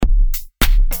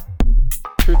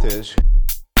truth is,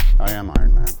 I am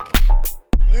Iron Man.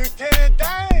 Lieutenant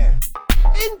Dan!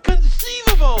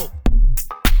 Inconceivable!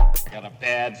 Got a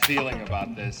bad feeling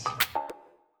about this.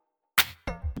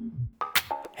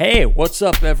 Hey, what's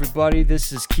up, everybody?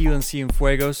 This is Keelan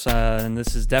Cienfuegos, and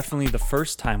this is definitely the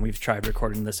first time we've tried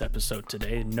recording this episode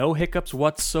today. No hiccups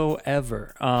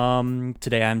whatsoever.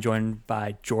 Today I'm joined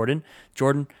by Jordan.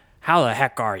 Jordan, how the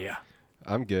heck are you?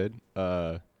 I'm good.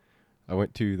 I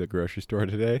went to the grocery store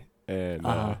today, and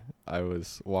I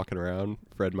was walking around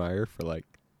Fred Meyer for like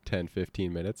 10,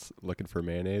 15 minutes looking for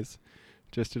mayonnaise,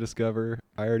 just to discover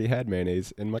I already had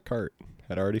mayonnaise in my cart.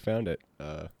 Had already found it.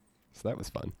 So that was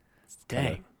fun.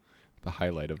 Dang. The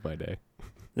highlight of my day.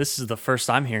 This is the first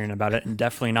I'm hearing about it, and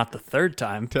definitely not the third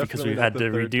time because we've had to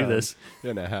redo this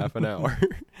in a half an hour.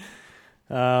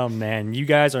 Oh, man. You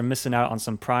guys are missing out on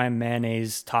some prime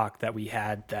mayonnaise talk that we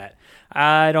had that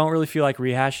I don't really feel like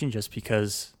rehashing just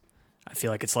because I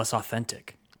feel like it's less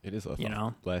authentic. It is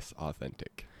less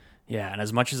authentic. Yeah, and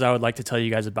as much as I would like to tell you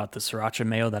guys about the sriracha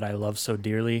mayo that I love so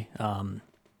dearly,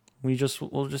 we'll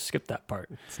just skip that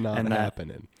part. It's not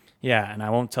happening. Yeah, and I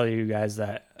won't tell you guys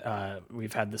that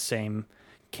we've had the same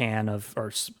can of,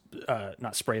 or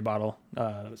not spray bottle,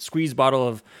 squeeze bottle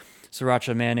of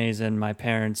sriracha mayonnaise in my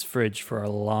parents' fridge for a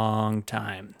long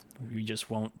time. We just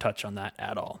won't touch on that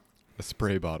at all. A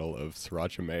spray bottle of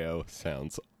sriracha mayo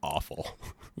sounds awful.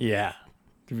 Yeah,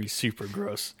 it would be super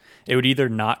gross. It would either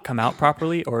not come out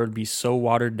properly or it would be so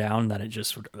watered down that it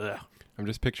just would... Ugh. I'm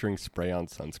just picturing spray-on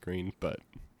sunscreen, but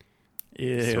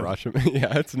Ew. Sriracha,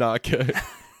 yeah, it's not good.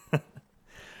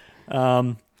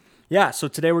 Yeah, so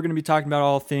today we're going to be talking about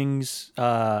all things,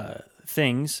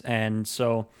 and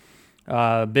so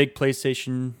big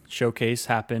PlayStation showcase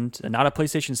happened, and not a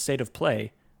PlayStation State of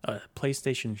Play, a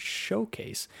PlayStation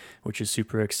Showcase, which is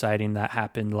super exciting. That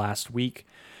happened last week.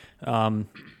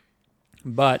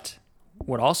 But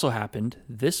what also happened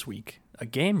this week, a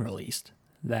game released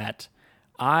that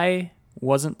I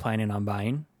wasn't planning on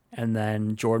buying. And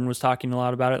then Jordan was talking a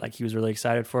lot about it, like he was really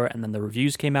excited for it. And then the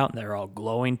reviews came out, and they're all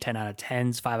glowing, 10 out of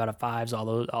 10s, 5 out of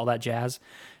 5s, all that jazz.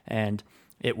 And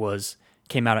it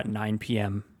came out at 9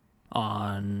 p.m.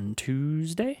 on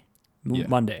Tuesday, yeah,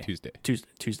 Monday, Tuesday.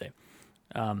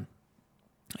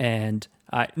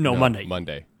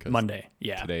 Monday.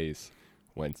 Yeah, Today's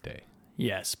Wednesday.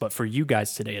 Yes, but for you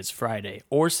guys, today is Friday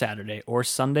or Saturday or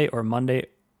Sunday or Monday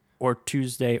or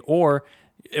Tuesday, or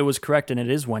it was correct and it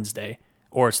is Wednesday.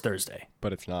 Or it's Thursday.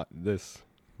 But it's not this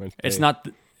Wednesday.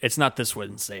 It's not this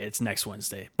Wednesday. It's next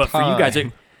Wednesday. But for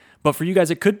you guys,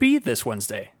 it could be this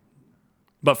Wednesday.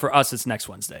 But for us, it's next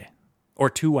Wednesday, or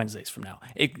 2 Wednesdays from now.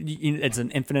 It's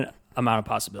an infinite amount of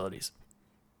possibilities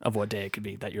of what day it could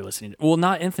be that you're listening to. Well,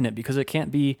 not infinite, because it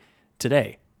can't be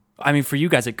today. I mean, for you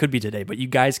guys, it could be today, but you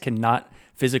guys cannot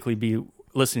physically be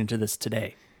listening to this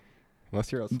today.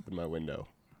 Unless you're outside my window.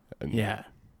 Yeah.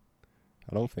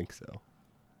 I don't think so.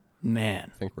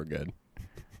 Man. I think we're good.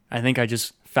 I think I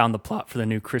just found the plot for the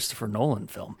new Christopher Nolan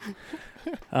film.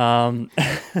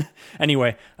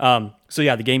 Anyway, so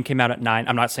yeah, the game came out at 9.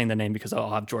 I'm not saying the name because I'll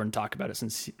have Jordan talk about it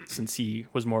since he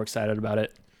was more excited about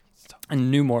it and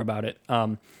knew more about it.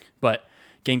 But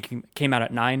game came out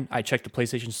at 9. I checked the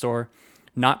PlayStation Store,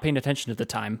 not paying attention at the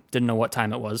time, didn't know what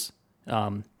time it was,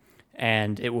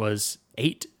 and it was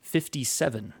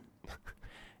 8:57.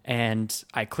 And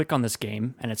I click on this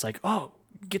game, and it's like, oh,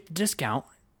 get the discount,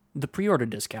 the pre-order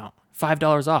discount,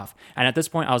 $5 off. And at this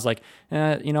point, I was like,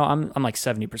 I'm like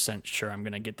 70% sure I'm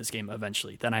going to get this game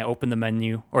eventually. Then I open the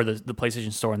menu or the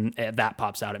PlayStation Store, and that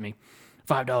pops out at me.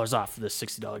 $5 off for this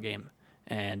 $60 game.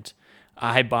 And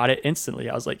I bought it instantly.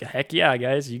 I was like, heck yeah,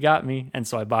 guys, you got me. And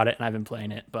so I bought it, and I've been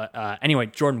playing it. But anyway,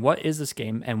 Jordan, what is this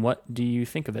game, and what do you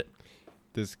think of it?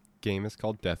 This game is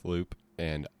called Deathloop,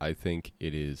 and I think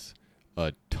it is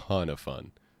a ton of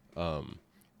fun.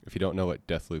 If you don't know what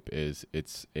Deathloop is,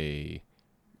 it's a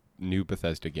new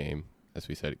Bethesda game. As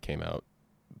we said, it came out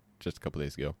just a couple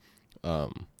days ago,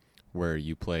 where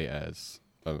you play as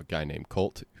a guy named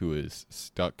Colt who is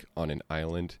stuck on an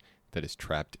island that is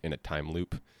trapped in a time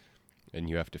loop, and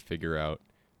you have to figure out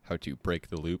how to break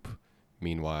the loop.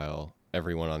 Meanwhile,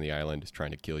 everyone on the island is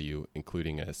trying to kill you,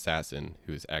 including an assassin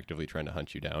who is actively trying to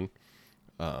hunt you down.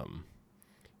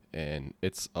 And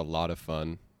it's a lot of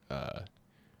fun.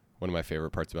 One of my favorite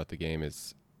parts about the game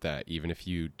is that even if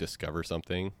you discover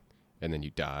something and then you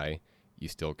die, you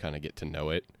still kind of get to know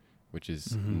it, which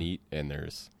is neat. And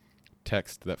there's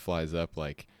text that flies up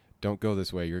like, don't go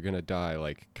this way, you're going to die,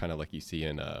 like kind of like you see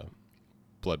in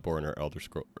Bloodborne or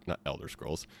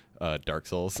Dark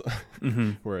Souls,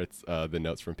 where it's the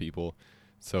notes from people.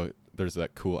 So there's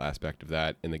that cool aspect of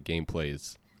that, and the gameplay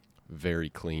is very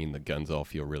clean. The guns all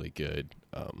feel really good.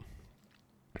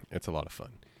 It's a lot of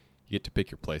fun. You get to pick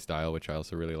your play style, which I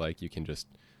also really like. You can just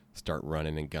start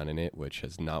running and gunning it, which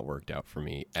has not worked out for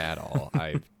me at all.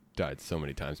 I've died so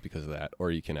many times because of that.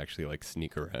 Or you can actually like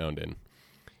sneak around and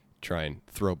try and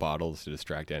throw bottles to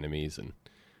distract enemies and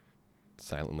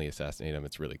silently assassinate them.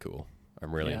 It's really cool.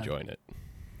 I'm really enjoying it.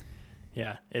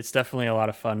 Yeah, it's definitely a lot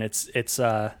of fun. It's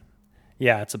a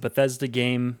Bethesda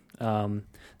game.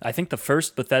 I think the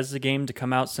first Bethesda game to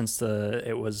come out since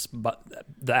the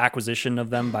acquisition of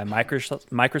them by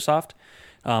Microsoft.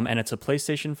 And it's a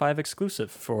PlayStation 5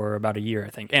 exclusive for about a year, I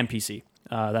think, and PC.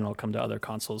 Then it'll come to other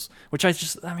consoles, which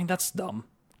that's dumb.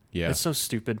 Yeah. It's so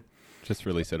stupid. Just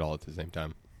release it all at the same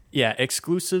time. Yeah,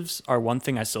 exclusives are one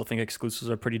thing. I still think exclusives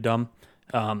are pretty dumb.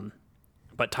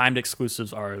 But timed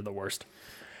exclusives are the worst.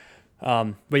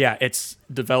 But yeah,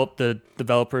 the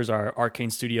developers are Arcane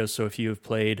Studios, so if you have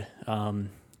played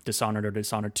Dishonored or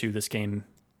Dishonored 2, this game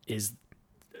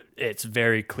it's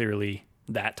very clearly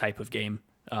that type of game,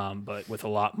 but with a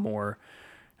lot more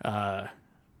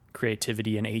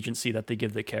creativity and agency that they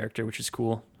give the character, which is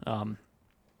cool. And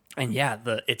yeah,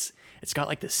 it's got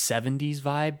like the 70s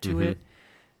vibe to it,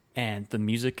 and the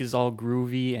music is all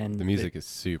groovy, and the music is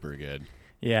super good.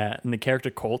 Yeah, and the character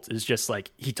Colt is just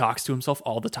like, he talks to himself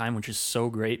all the time, which is so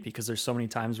great because there's so many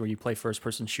times where you play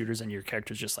first-person shooters and your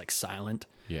character's just like silent.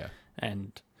 Yeah.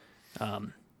 And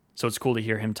so it's cool to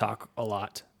hear him talk a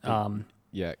lot.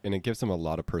 Yeah, and it gives him a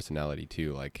lot of personality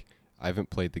too. Like, I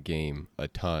haven't played the game a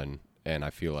ton, and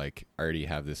I feel like I already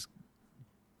have this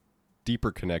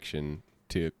deeper connection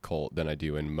to Colt than I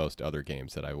do in most other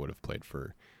games that I would have played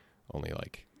for only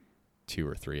like 2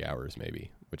 or 3 hours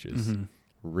maybe, which is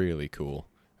really cool.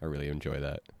 I really enjoy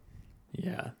that.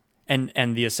 Yeah.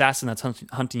 And the assassin that's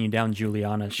hunting you down,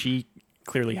 Juliana, she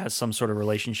clearly has some sort of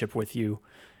relationship with you.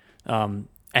 And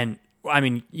I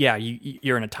mean, yeah,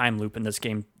 you're in a time loop, and this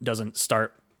game doesn't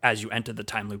start as you enter the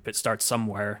time loop. It starts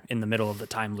somewhere in the middle of the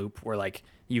time loop where like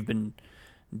you've been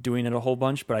doing it a whole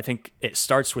bunch, but I think it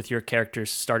starts with your character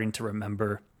starting to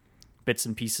remember bits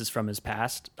and pieces from his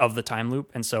past of the time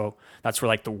loop. And so that's where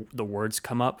like the words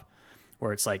come up,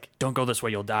 where it's like, don't go this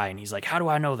way, you'll die. And he's like, how do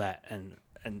I know that?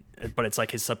 But it's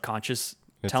like his subconscious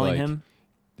telling him.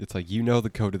 It's like, you know the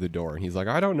code to the door. And he's like,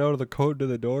 I don't know the code to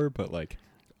the door, but like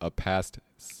a past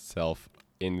self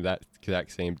in that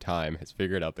exact same time has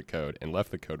figured out the code and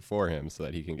left the code for him so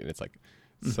that he can get, it's like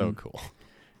so cool.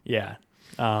 Yeah.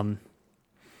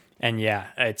 And yeah,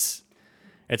 it's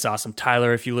awesome.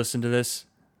 Tyler, if you listen to this,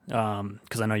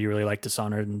 because I know you really like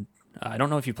Dishonored, and I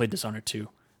don't know if you played Dishonored 2,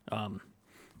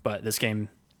 but this game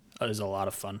is a lot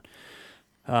of fun.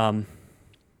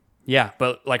 Yeah,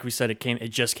 but like we said, it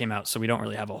just came out, so we don't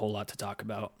really have a whole lot to talk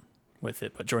about with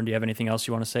it. But Jordan, do you have anything else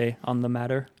you want to say on the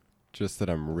matter? Just that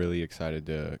I'm really excited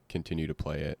to continue to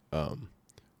play it.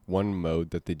 One mode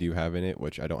that they do have in it,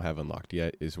 which I don't have unlocked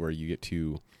yet, is where you get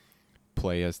to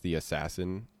play as the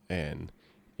assassin and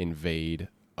invade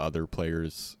other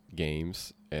players'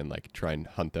 games and like try and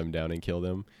hunt them down and kill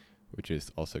them, which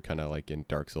is also kind of like in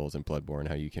Dark Souls and Bloodborne,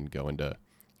 how you can go into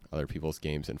other people's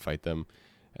games and fight them.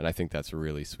 And I think that's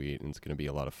really sweet, and it's going to be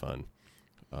a lot of fun.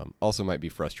 Also might be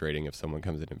frustrating if someone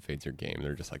comes in and invades your game.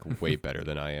 They're just like way better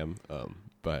than I am.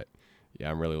 But yeah,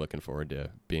 I'm really looking forward to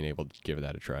being able to give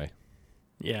that a try.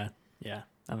 Yeah,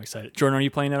 I'm excited. Jordan, are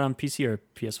you playing it on PC or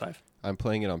PS5? I'm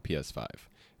playing it on PS5.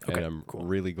 Okay, and I'm cool.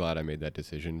 really glad I made that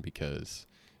decision because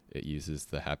it uses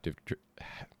the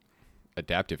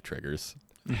adaptive triggers.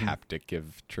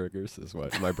 Haptic triggers is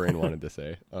what my brain wanted to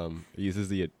say. It uses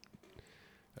the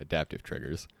adaptive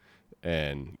triggers,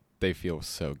 and they feel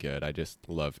so good. I just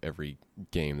love every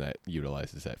game that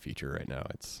utilizes that feature right now.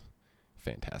 It's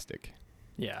fantastic.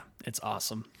 Yeah, it's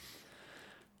awesome.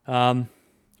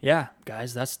 Yeah,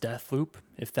 guys, that's Deathloop.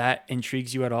 If that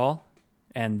intrigues you at all,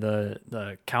 and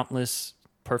the countless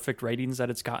perfect ratings that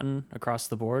it's gotten across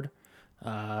the board,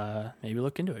 maybe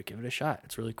look into it. Give it a shot.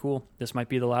 It's really cool. This might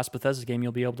be the last Bethesda game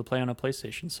you'll be able to play on a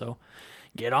PlayStation, so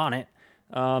get on it.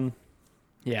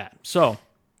 Yeah, so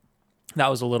that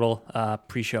was a little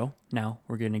pre-show. Now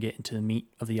we're going to get into the meat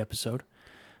of the episode.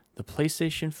 The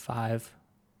PlayStation 5,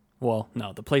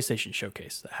 the PlayStation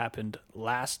Showcase that happened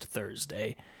last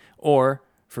Thursday, or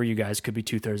for you guys, could be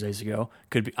 2 Thursdays ago.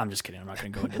 Could be. I'm just kidding. I'm not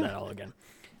going to go into that all again.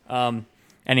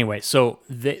 Anyway, so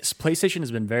this PlayStation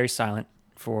has been very silent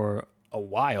for a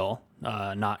while,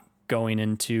 not going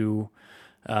into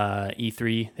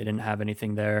E3. They didn't have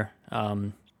anything there.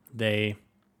 They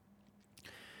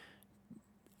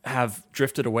have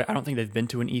drifted away. I don't think they've been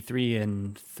to an E3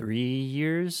 in 3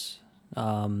 years.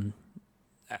 And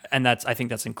I think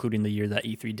that's including the year that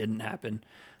E3 didn't happen.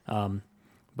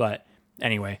 But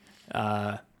anyway,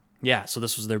 yeah, so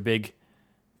this was their big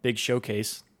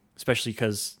showcase, especially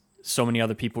because so many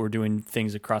other people were doing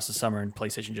things across the summer and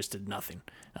PlayStation just did nothing.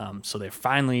 So they're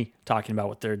finally talking about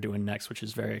what they're doing next, which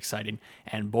is very exciting.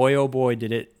 And boy, oh boy,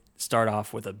 did it start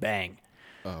off with a bang.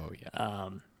 Oh yeah.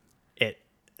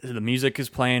 The music is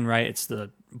playing, right? It's the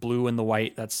blue and the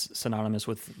white that's synonymous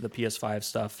with the PS5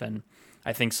 stuff. And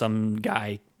I think some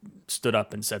guy stood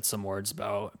up and said some words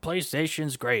about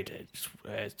PlayStation's great.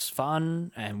 It's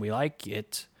fun and we like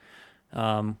it,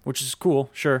 which is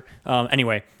cool. Sure.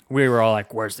 Anyway, we were all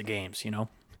like, where's the games,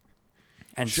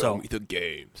 And Show me the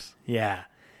games. Yeah.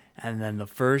 And then the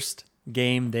first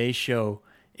game they show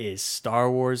is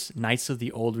Star Wars Knights of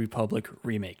the Old Republic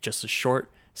remake. Just a short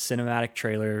cinematic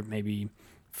trailer, maybe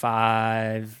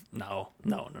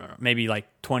maybe like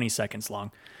 20 seconds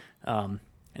long. And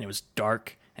it was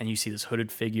dark, and you see this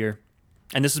hooded figure.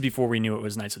 And this is before we knew it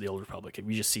was Knights of the Old Republic.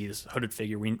 We just see this hooded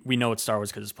figure. We know it's Star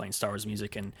Wars because it's playing Star Wars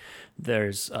music, and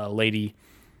there's a lady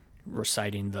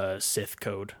reciting the Sith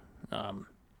code. And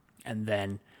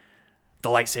then the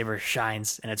lightsaber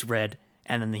shines, and it's red.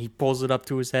 And then he pulls it up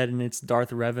to his head, and it's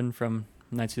Darth Revan from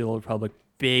Knights of the Old Republic.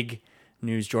 Big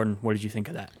news. Jordan, what did you think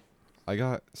of that? I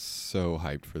got so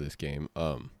hyped for this game.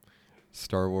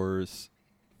 Star Wars,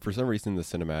 for some reason, the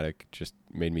cinematic just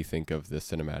made me think of the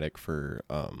cinematic for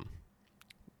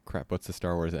what's the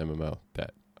Star Wars MMO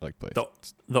that I like plays?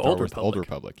 The Old Republic. Old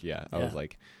Republic, yeah. I was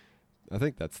like, I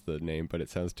think that's the name, but it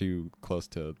sounds too close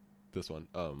to this one.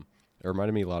 It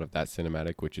reminded me a lot of that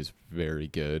cinematic, which is very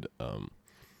good.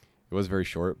 It was very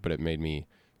short, but it made me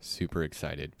super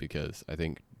excited because I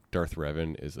think Darth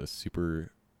Revan is a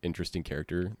super interesting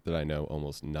character that I know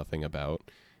almost nothing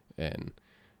about, and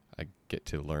I get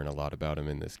to learn a lot about him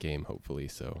in this game, hopefully.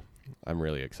 So I'm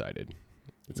really excited.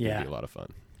 It's going to be a lot of fun.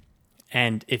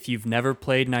 And if you've never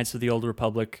played Knights of the Old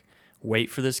Republic, wait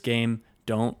for this game.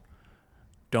 Don't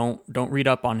read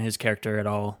up on his character at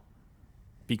all,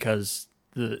 because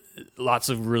lots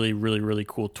of really, really, really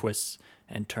cool twists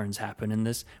and turns happen in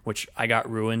this, which I got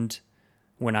ruined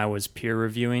when I was peer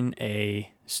reviewing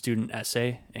a student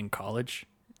essay in college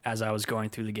as I was going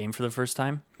through the game for the first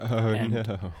time. Oh,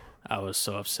 no. I was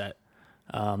so upset.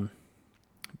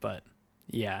 But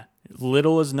yeah,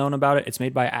 little is known about it. It's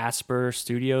made by Asper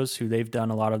Studios, who they've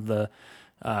done a lot of the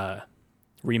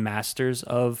remasters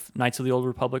of Knights of the Old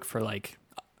Republic for like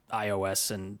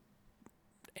iOS and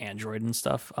Android and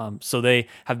stuff. So they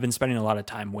have been spending a lot of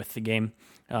time with the game.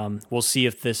 We'll see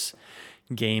if this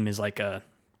game is like a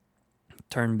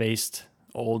turn-based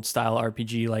old style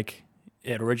RPG like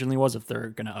it originally was, if they're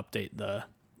going to update the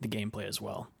gameplay as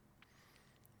well.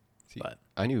 But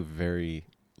I knew very,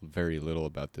 very little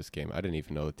about this game. I didn't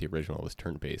even know that the original was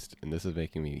turn-based, and this is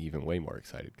making me even way more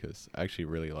excited because I actually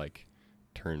really like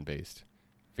turn-based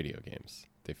video games.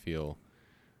 They feel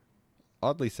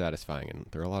oddly satisfying, and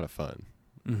they're a lot of fun.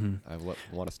 Mm-hmm. I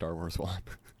want a Star Wars one.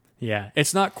 Yeah,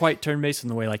 it's not quite turn-based in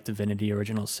the way like Divinity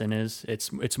Original Sin is.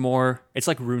 It's more, it's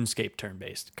like RuneScape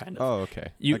turn-based kind of. Oh, okay.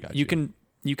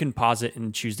 You can pause it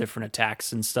and choose different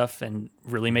attacks and stuff and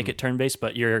really make it turn-based,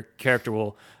 but your character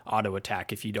will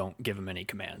auto-attack if you don't give him any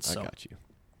commands. So. I got you.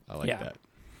 I like that.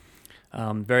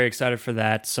 Very excited for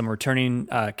that. Some returning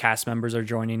cast members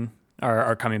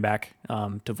are coming back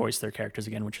to voice their characters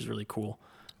again, which is really cool.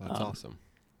 That's awesome.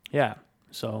 Yeah,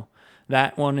 so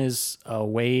that one is a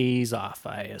ways off,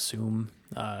 I assume.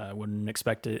 I wouldn't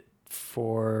expect it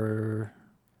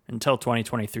until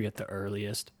 2023 at the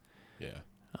earliest. Yeah.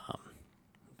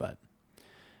 But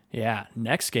yeah,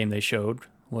 next game they showed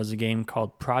was a game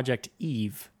called Project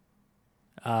Eve.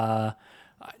 I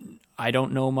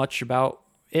don't know much about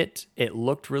it. It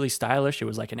looked really stylish. It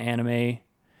was like an anime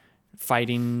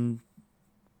fighting,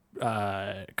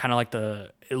 kind of like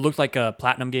it looked like a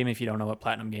Platinum game. If you don't know what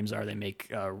Platinum games are, they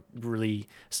make really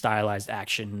stylized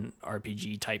action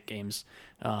RPG type games.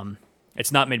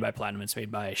 It's not made by Platinum. It's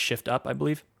made by Shift Up, I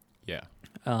believe. Yeah.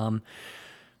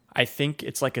 I think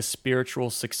it's like a spiritual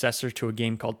successor to a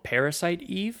game called Parasite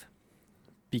Eve,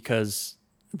 because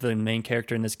the main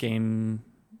character in this game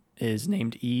is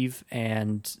named Eve,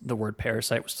 and the word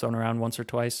parasite was thrown around once or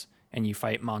twice, and you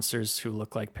fight monsters who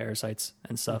look like parasites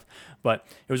and stuff. But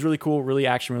it was really cool, really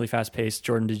action, really fast paced.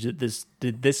 Jordan, did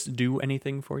this do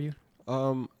anything for you?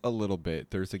 A little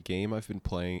bit. There's a game I've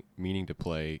been meaning to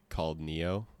play called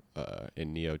Neo,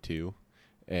 in Neo 2,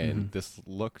 and this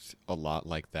looked a lot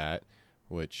like that,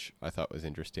 which I thought was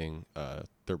interesting.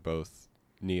 They're both,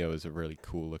 Neo is a really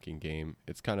cool looking game.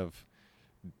 It's kind of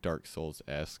Dark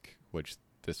Souls-esque, which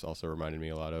this also reminded me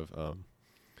a lot of.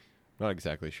 Not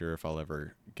exactly sure if I'll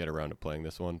ever get around to playing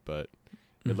this one, but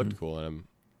it looked cool, and I'm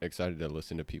excited to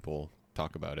listen to people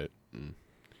talk about it and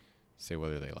say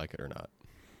whether they like it or not.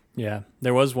 Yeah,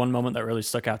 there was one moment that really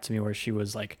stuck out to me where she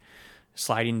was like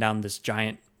sliding down this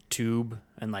giant tube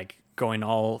and like going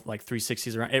all like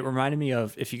 360s around. It reminded me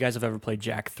of, if you guys have ever played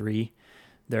Jack 3,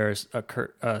 there's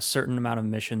a certain amount of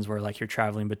missions where like you're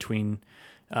traveling between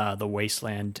the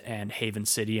wasteland and Haven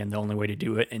City, and the only way to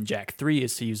do it in Jack 3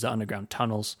 is to use the underground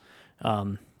tunnels.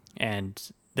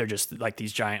 And they're just like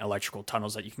these giant electrical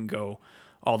tunnels that you can go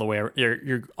all the way.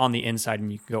 You're on the inside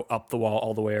and you can go up the wall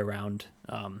all the way around.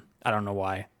 I don't know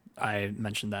why I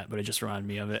mentioned that, but it just reminded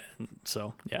me of it.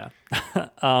 So yeah.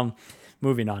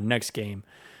 Moving on. Next game,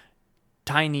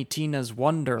 Tiny Tina's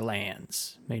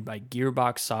Wonderlands, made by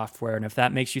Gearbox Software. And if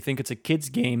that makes you think it's a kid's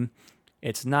game,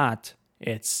 it's not.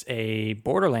 It's a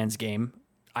Borderlands game.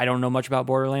 I don't know much about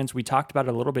Borderlands. We talked about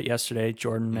it a little bit yesterday,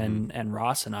 Jordan and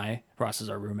Ross and I. Ross is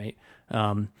our roommate.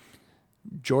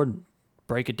 Jordan,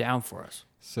 break it down for us.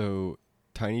 So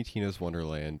Tiny Tina's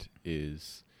Wonderland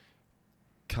is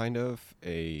kind of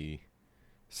a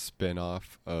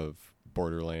spin-off of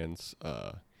Borderlands.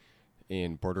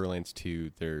 In Borderlands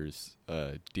 2, there's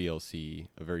a DLC,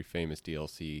 a very famous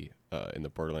DLC in the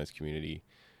Borderlands community,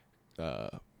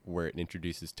 where it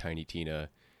introduces Tiny Tina,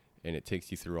 and it takes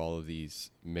you through all of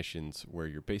these missions where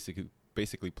you're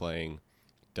basically playing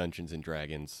Dungeons and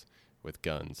Dragons with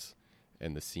guns,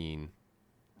 and the scene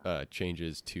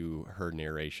changes to her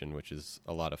narration, which is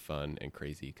a lot of fun and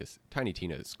crazy because Tiny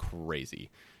Tina is crazy.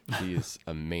 She is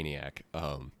a maniac,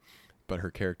 but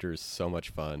her character is so much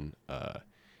fun.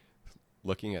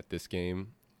 Looking at this game,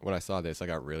 when I saw this, I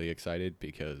got really excited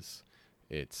because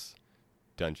it's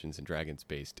Dungeons and Dragons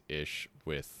based-ish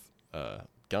with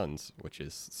guns, which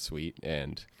is sweet,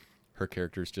 and her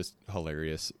character is just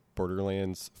hilarious.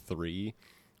 Borderlands 3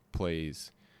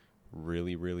 plays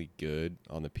really, really good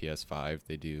on the PS5.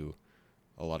 They do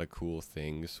a lot of cool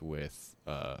things with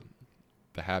the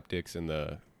haptics and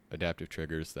the adaptive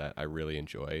triggers that I really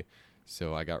enjoy,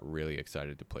 so I got really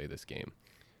excited to play this game.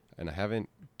 And I haven't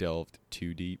delved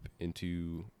too deep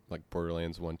into like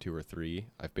Borderlands 1, 2, or 3.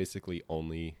 I've basically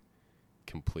only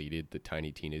completed the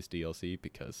Tiny Tina's DLC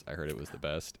because I heard it was the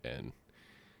best, and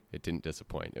it didn't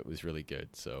disappoint. It was really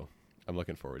good, so I'm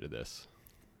looking forward to this.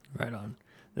 Right on.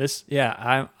 This,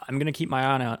 yeah, I'm gonna keep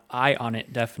my eye on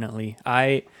it, definitely.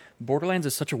 Borderlands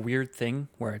is such a weird thing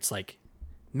where it's like,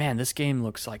 man, this game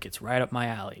looks like it's right up my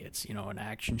alley. It's, an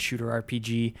action shooter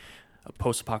RPG, a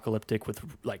post-apocalyptic with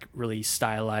like really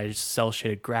stylized,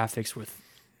 cel-shaded graphics with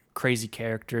crazy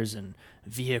characters and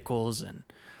vehicles and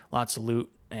lots of loot.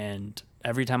 And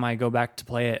every time I go back to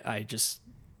play it, I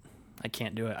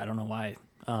can't do it. I don't know why.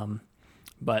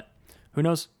 But who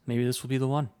knows? Maybe this will be the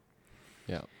one.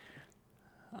 Yeah.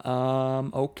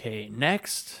 Okay.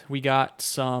 Next, we got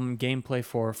some gameplay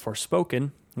for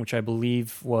Forspoken, which I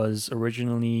believe was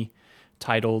originally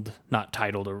not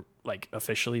titled or like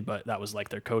officially, but that was like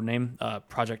their code name,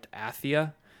 Project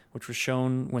Athia, which was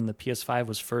shown when the PS5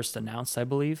 was first announced, I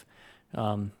believe.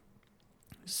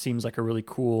 Seems like a really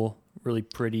cool, really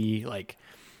pretty, like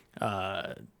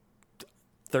third-person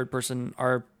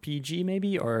RPG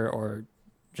maybe, or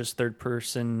just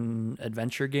third-person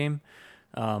adventure game.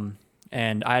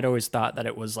 And I'd always thought that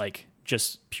it was like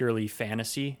just purely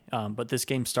fantasy, but this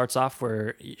game starts off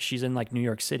where she's in like New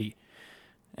York City,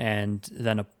 and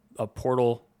then a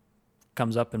portal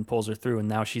comes up and pulls her through, and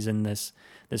now she's in this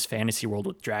fantasy world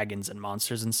with dragons and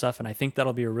monsters and stuff. And I think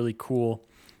that'll be a really cool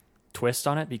twist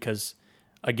on it because,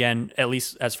 again, at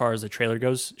least as far as the trailer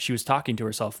goes, she was talking to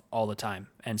herself all the time,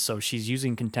 and so she's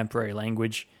using contemporary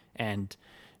language, and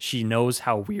she knows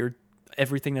how weird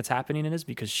everything that's happening is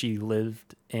because she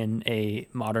lived in a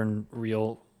modern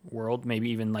real world, maybe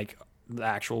even like the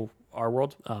actual our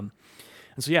world. And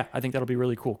so yeah, I think that'll be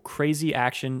really cool. Crazy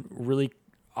action, really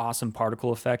awesome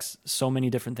particle effects, so many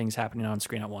different things happening on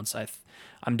screen at once.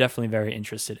 I'm definitely very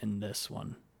interested in this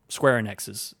one. Square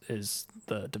Enix is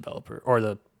the developer, or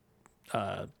the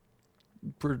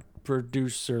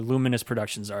producer. Luminous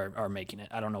Productions are making it.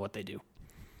 I don't know what they do.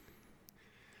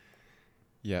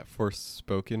 Yeah,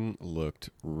 Forspoken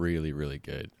looked really, really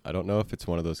good. I don't know if it's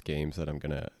one of those games that I'm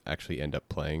going to actually end up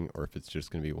playing or if it's just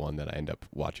going to be one that I end up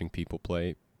watching people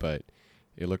play, but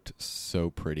it looked so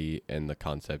pretty and the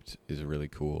concept is really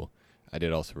cool. I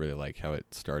did also really like how it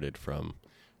started from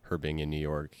her being in New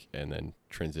York and then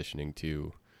transitioning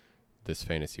to this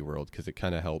fantasy world, because it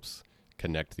kind of helps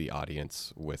connect the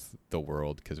audience with the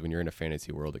world, because when you're in a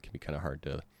fantasy world, it can be kind of hard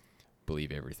to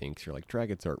believe everything because you're like,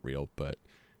 dragons aren't real, but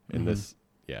in this...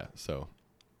 Yeah, so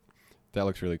that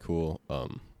looks really cool.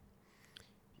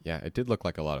 Yeah, it did look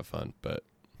like a lot of fun, but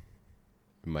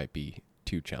it might be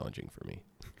too challenging for me.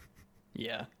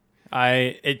 Yeah,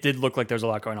 it did look like there's a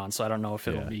lot going on, so I don't know if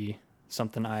it'll be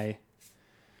something I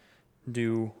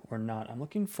do or not. I'm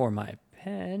looking for my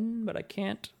pen, but I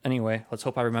can't. Anyway, let's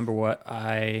hope I remember what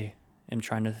I am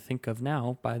trying to think of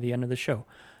now by the end of the show.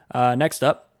 Next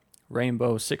up,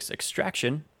 Rainbow Six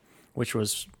Extraction, which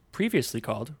was previously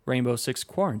called Rainbow Six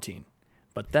Quarantine.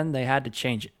 But then they had to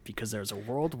change it because there's a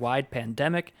worldwide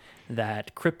pandemic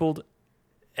that crippled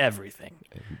everything.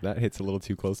 That hits a little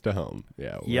too close to home.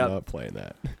 Yeah, we're not playing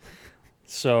that.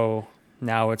 So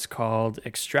now it's called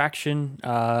Extraction.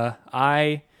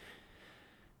 I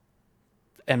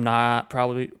am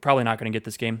probably not going to get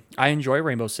this game. I enjoy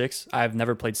Rainbow Six. I've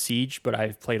never played Siege, but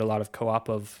I've played a lot of co-op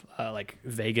of like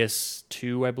Vegas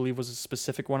 2, I believe was a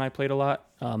specific one I played a lot.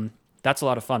 That's a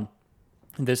lot of fun.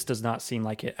 This does not seem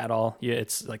like it at all. Yeah,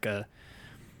 it's like a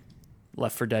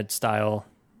Left 4 Dead style.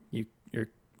 You're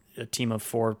a team of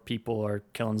 4 people are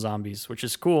killing zombies, which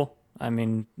is cool. I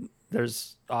mean,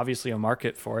 there's obviously a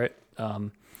market for it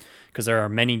because there are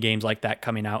many games like that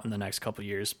coming out in the next couple of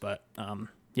years. But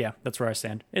yeah, that's where I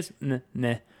stand. It's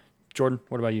meh. Jordan,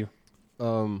 what about you?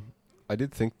 I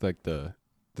did think like the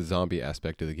zombie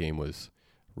aspect of the game was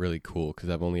really cool because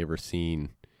I've only ever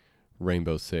seen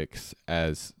Rainbow Six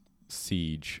as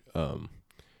Siege,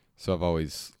 so I've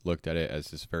always looked at it as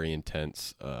this very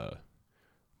intense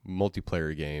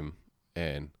multiplayer game,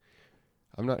 and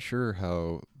I'm not sure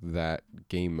how that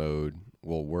game mode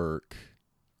will work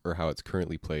or how it's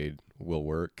currently played will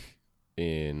work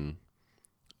in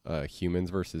humans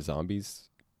versus zombies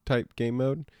type game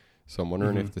mode. So I'm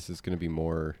wondering if this is going to be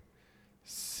more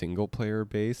single player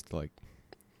based. Like,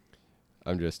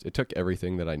 it took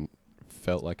everything that I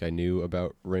felt like I knew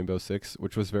about Rainbow Six,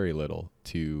 which was very little,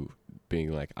 to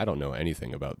being like, I don't know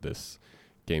anything about this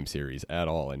game series at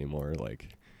all anymore.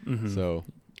 Like, so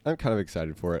I'm kind of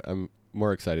excited for it. I'm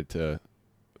more excited to,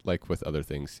 like with other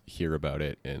things, hear about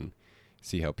it and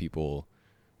see how people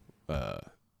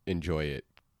enjoy it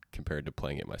compared to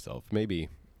playing it myself. Maybe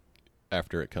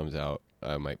after it comes out,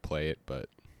 I might play it, but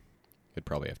it'd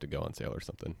probably have to go on sale or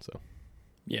something. So,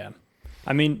 yeah.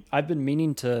 I mean, I've been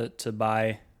meaning to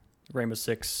buy Rainbow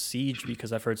Six Siege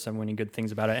because I've heard so many good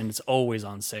things about it, and it's always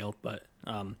on sale. But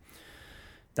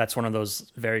that's one of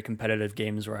those very competitive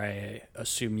games where I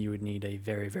assume you would need a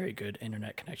very, very good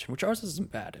internet connection, which ours isn't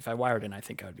bad. If I wired in, I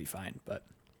think I would be fine. But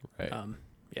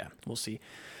yeah, we'll see.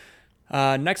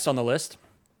 Next on the list,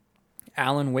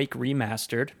 Alan Wake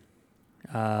Remastered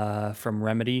from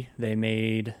Remedy. They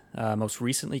made most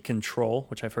recently Control,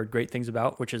 which I've heard great things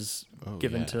about, which is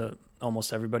given to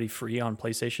almost everybody free on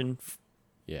PlayStation.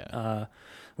 Yeah,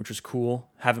 which was cool.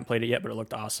 Haven't played it yet, but it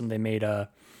looked awesome. They made a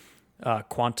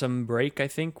Quantum Break, I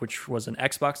think, which was an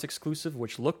Xbox exclusive,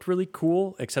 which looked really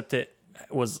cool, except it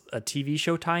was a TV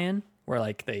show tie-in where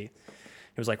like it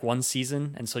was like one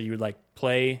season, and so you would like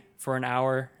play for an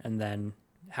hour and then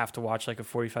have to watch like a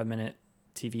 45-minute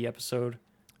TV episode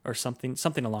or something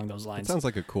along those lines. It sounds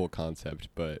like a cool concept,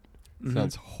 but it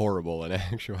sounds horrible in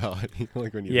actuality.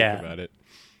 Like when you think about it.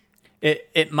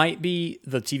 It might be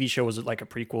the TV show was like a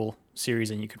prequel series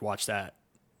and you could watch that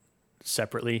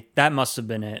separately. That must have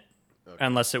been it,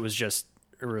 unless it was just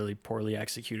really poorly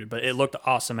executed. But it looked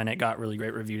awesome and it got really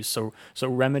great reviews. So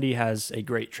Remedy has a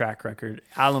great track record.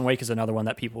 Alan Wake is another one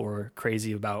that people were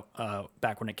crazy about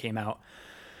back when it came out.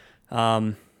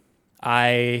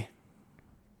 I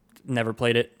never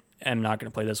played it. I'm not going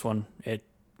to play this one. It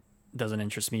doesn't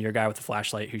interest me. You're a guy with a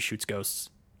flashlight who shoots ghosts.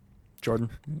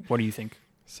 Jordan, what do you think?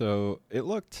 So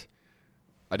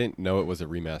I didn't know it was a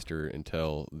remaster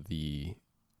until the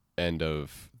end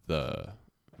of the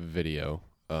video,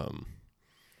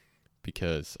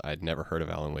 because I'd never heard of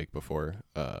Alan Wake before,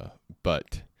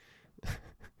 but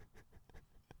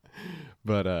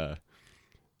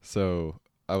so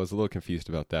I was a little confused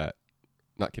about that.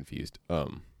 Not confused. I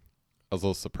was a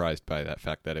little surprised by that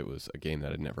fact that it was a game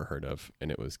that I'd never heard of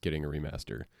and it was getting a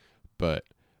remaster, but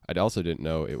I also didn't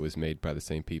know it was made by the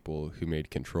same people who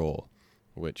made Control,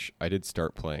 which I did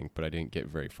start playing, but I didn't get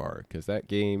very far because that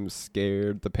game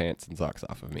scared the pants and socks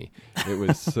off of me. It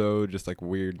was so just like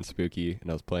weird and spooky, and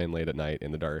I was playing late at night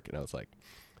in the dark, and I was like,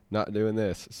 not doing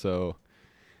this. So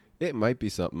it might be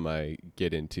something I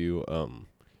get into.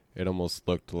 It almost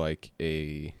looked like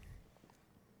I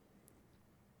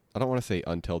don't want to say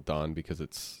Until Dawn because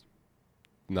it's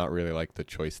not really like the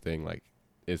choice thing, like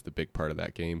is the big part of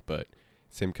that game, but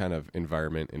same kind of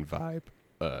environment and vibe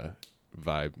to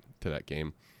that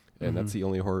game. And that's the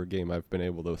only horror game I've been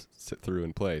able to sit through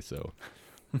and play. So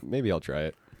maybe I'll try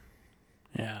it.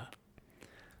 Yeah.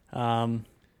 All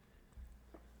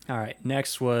right.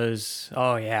 Next was,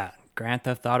 Grand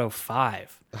Theft Auto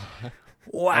 5.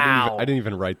 Wow. I didn't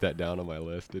even write that down on my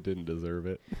list. It didn't deserve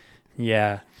it.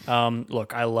 Yeah.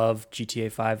 Look, I love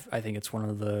GTA 5. I think it's one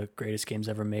of the greatest games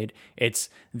ever made. It's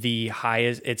the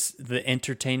highest, it's the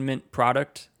entertainment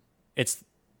product. It's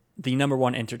the number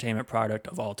one entertainment product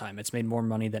of all time. It's made more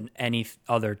money than any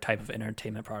other type of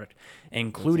entertainment product,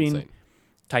 including insane.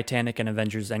 Titanic and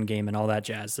Avengers Endgame and all that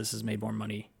jazz. This has made more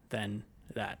money than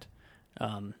that.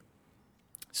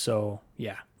 So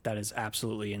yeah, that is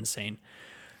absolutely insane.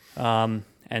 And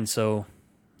so,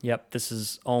 yep, this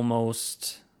is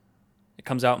almost, it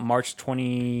comes out March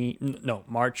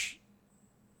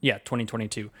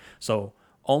 2022. So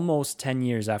almost 10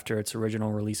 years after its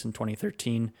original release in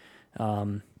 2013.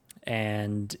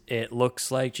 And it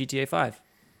looks like GTA 5.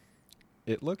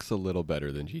 It looks a little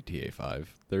better than GTA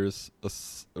 5. There's a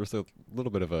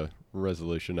little bit of a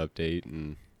resolution update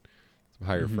and some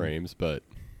higher frames, but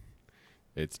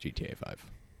it's GTA 5.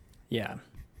 Yeah.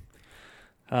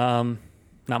 Not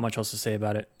much else to say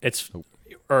about it.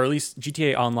 Or at least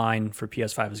GTA Online for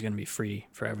PS5 is going to be free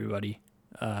for everybody.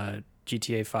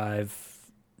 GTA 5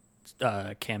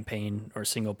 campaign or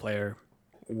single player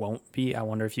won't be. I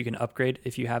wonder if you can upgrade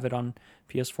if you have it on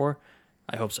PS4.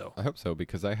 I hope so. I hope so,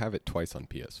 because I have it twice on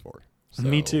PS4. So.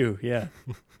 Me too. Yeah.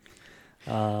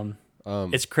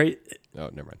 It's crazy. Oh,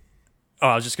 never mind. Oh,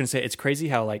 I was just gonna say it's crazy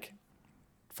how like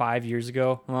 5 years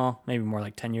ago, well, maybe more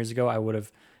like 10 years ago, I would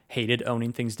have hated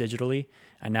owning things digitally,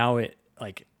 and now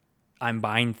I'm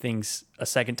buying things a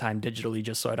second time digitally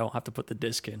just so I don't have to put the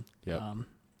disc in. Yep.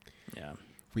 Yeah.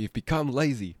 We've become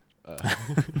lazy.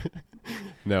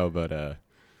 No, but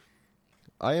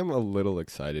I am a little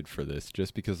excited for this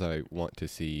just because I want to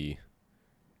see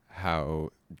how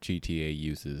GTA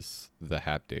uses the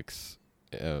haptics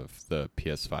of the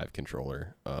PS5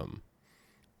 controller.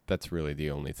 That's really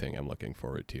the only thing I'm looking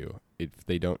forward to. If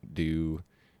they don't do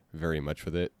very much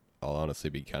with it, I'll honestly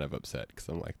be kind of upset because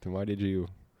I'm like, then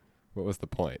what was the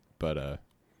point? But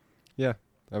yeah,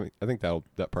 I mean, I think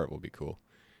that part will be cool.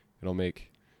 It'll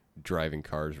make driving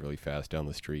cars really fast down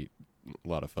the street a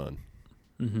lot of fun.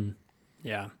 Mm-hmm.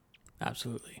 Yeah,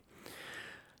 absolutely.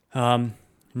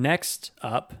 Next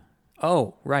up,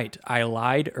 oh, right. I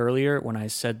lied earlier when I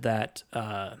said that,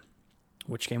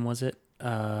 which game was it?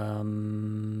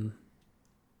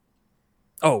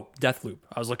 Deathloop.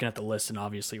 I was looking at the list and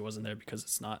obviously it wasn't there because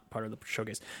it's not part of the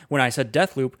showcase. When I said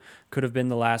Deathloop could have been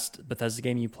the last Bethesda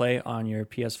game you play on your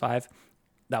PS5,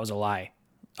 that was a lie.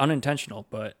 Unintentional,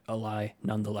 but a lie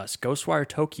nonetheless. Ghostwire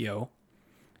Tokyo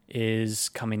is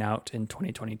coming out in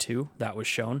 2022. That was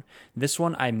shown. This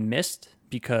one I missed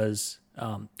because,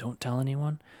 don't tell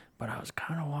anyone, but I was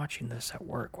kind of watching this at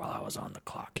work while I was on the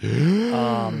clock.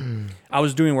 I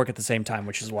was doing work at the same time,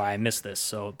 which is why I missed this.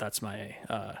 So that's my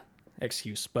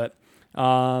excuse. But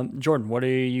Jordan, what do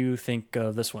you think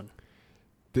of this one?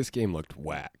 This game looked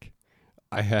whack.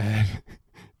 I had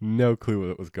no clue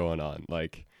what was going on.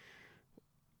 Like,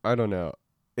 I don't know.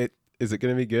 Is it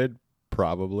going to be good?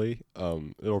 Probably.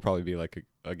 It'll probably be like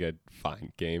a good,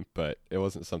 fine game, but it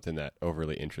wasn't something that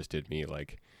overly interested me.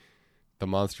 Like, the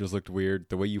monsters looked weird.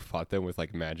 The way you fought them with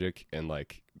like magic and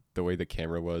like the way the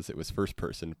camera was, it was first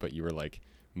person, but you were like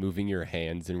moving your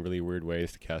hands in really weird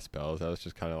ways to cast spells. I was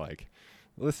just kind of like,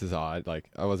 well, this is odd. Like,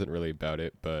 I wasn't really about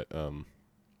it, but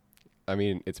I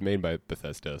mean, it's made by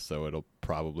Bethesda, so it'll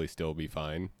probably still be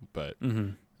fine, but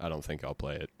I don't think I'll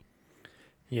play it.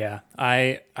 Yeah,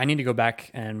 I need to go back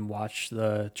and watch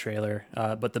the trailer.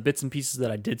 But the bits and pieces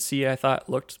that I did see, I thought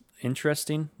looked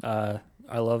interesting. I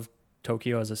love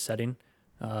Tokyo as a setting.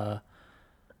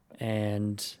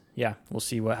 And yeah, we'll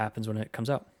see what happens when it comes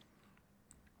out.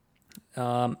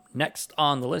 Next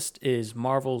on the list is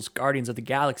Marvel's Guardians of the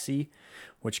Galaxy,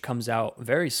 which comes out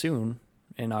very soon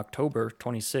in October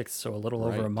 26th, so a little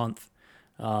over a month.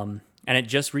 And it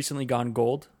just recently gone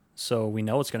gold, so we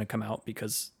know it's going to come out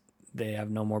because they have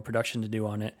no more production to do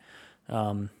on it.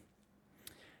 And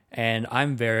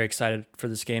I'm very excited for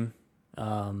this game.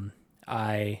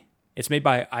 It's made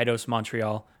by Eidos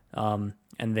Montreal, and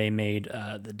they made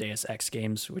the Deus Ex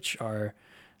games, which are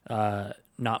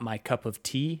not my cup of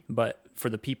tea, but for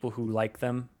the people who like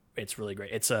them, it's really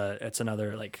great. It's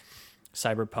another like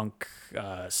cyberpunk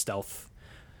stealth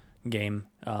game.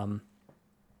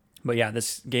 But yeah,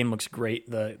 this game looks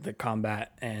great. The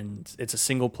combat, and it's a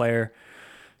single player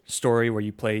story where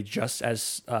you play just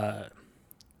as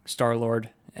Star-Lord,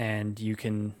 and you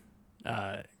can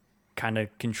kind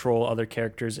of control other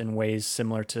characters in ways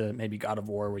similar to maybe God of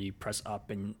War, where you press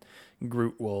up and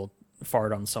Groot will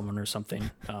fart on someone or something.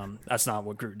 That's not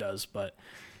what Groot does, but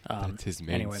it's his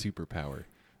main superpower.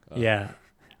 Yeah,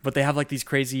 but they have like these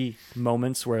crazy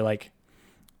moments where like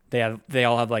they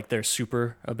all have like their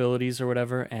super abilities or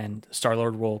whatever, and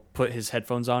Star-Lord will put his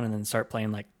headphones on and then start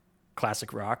playing like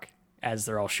classic rock, as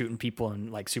they're all shooting people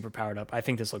and like super powered up. I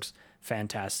think this looks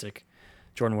fantastic.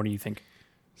 Jordan, what do you think?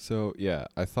 So, yeah,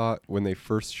 I thought when they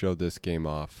first showed this game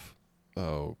off,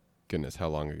 oh, goodness, how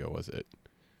long ago was it?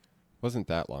 Wasn't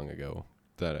that long ago.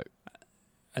 I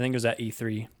think it was at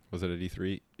E3. Was it at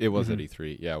E3? It was at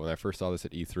E3. Yeah, when I first saw this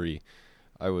at E3,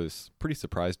 I was pretty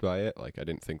surprised by it. Like, I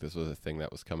didn't think this was a thing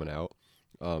that was coming out,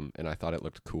 and I thought it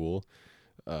looked cool.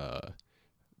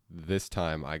 This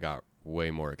time, I got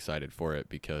way more excited for it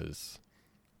because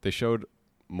they showed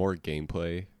more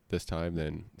gameplay this time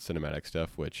than cinematic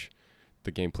stuff, which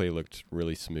the gameplay looked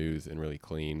really smooth and really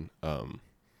clean.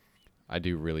 I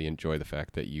do really enjoy the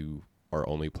fact that you are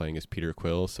only playing as Peter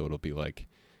Quill, so it'll be like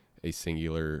a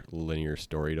singular linear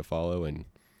story to follow, and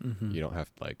you don't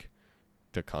have like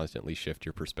to constantly shift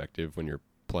your perspective when you're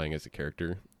playing as a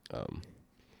character.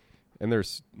 And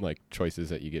there's like choices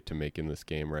that you get to make in this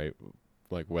game, right?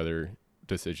 Like whether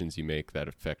decisions you make that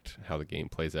affect how the game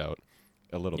plays out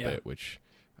a little bit, which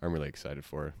I'm really excited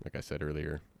for. Like I said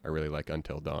earlier, I really like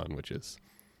Until Dawn, which is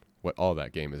what all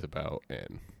that game is about,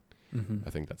 and I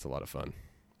think that's a lot of fun.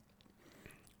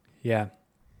 Yeah.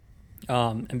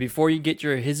 And before you get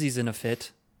your hizzies in a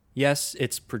fit, yes,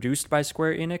 it's produced by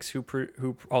Square Enix,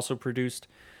 who also produced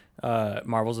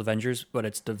Marvel's Avengers, but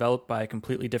it's developed by a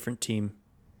completely different team.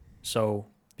 So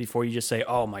before you just say,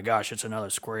 oh my gosh, it's another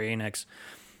Square Enix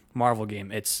Marvel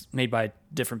game, it's made by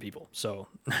different people. So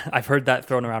I've heard that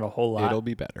thrown around a whole lot. It'll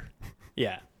be better.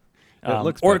 Yeah. It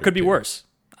looks or it better, could be too. worse.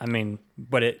 I mean,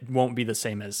 but it won't be the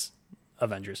same as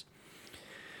Avengers.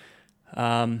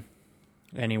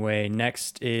 Anyway,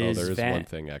 next is there is one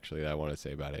thing actually that I want to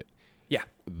say about it. Yeah.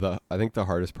 I think the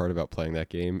hardest part about playing that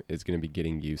game is going to be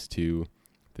getting used to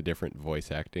the different voice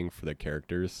acting for the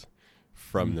characters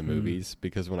from the movies,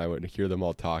 because when I would hear them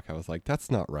all talk, I was like,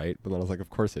 that's not right. But then I was like, of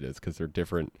course it is, because they're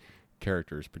different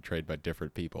characters portrayed by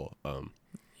different people.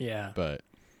 Yeah.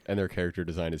 And their character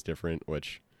design is different,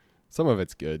 which some of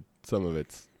it's good, some of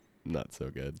it's not so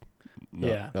good.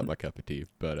 Not my cup of tea,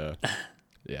 but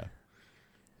yeah.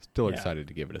 Still excited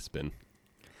to give it a spin.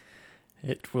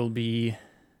 It will be,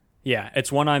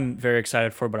 it's one I'm very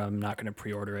excited for, but I'm not going to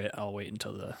pre-order it. I'll wait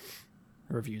until the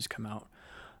reviews come out.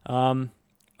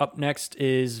 Up next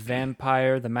is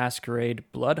Vampire the Masquerade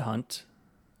Blood Hunt,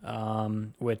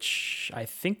 which I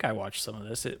think I watched some of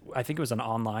this. I think it was an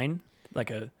online,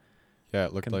 it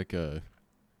looked like a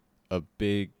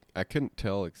big, I couldn't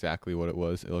tell exactly what it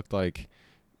was. It looked like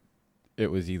it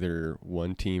was either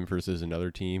one team versus another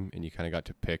team, and you kind of got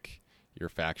to pick your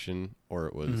faction, or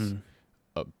it was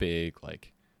a big,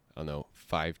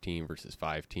 5-team versus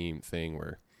 5-team thing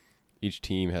where each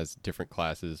team has different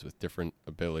classes with different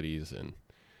abilities and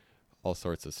all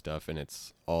sorts of stuff, and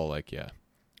it's all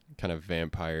kind of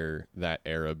vampire, that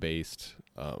era based,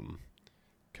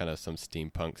 kind of some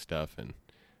steampunk stuff, and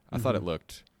I thought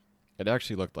it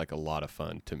actually looked like a lot of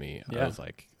fun to me. I was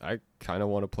like, I kind of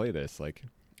want to play this. Like,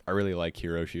 I really like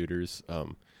hero shooters.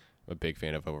 I'm a big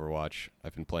fan of Overwatch.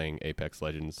 I've been playing Apex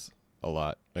Legends a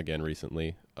lot again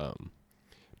recently,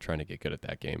 trying to get good at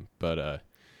that game, but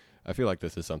I feel like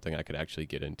this is something I could actually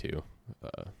get into.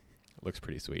 It looks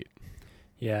pretty sweet.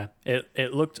 Yeah,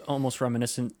 it looked almost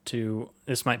reminiscent to,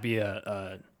 this might be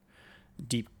a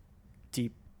deep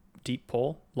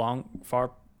pull,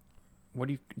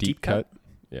 deep cut?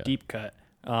 Yeah. Deep cut.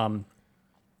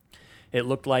 It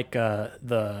looked like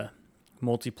the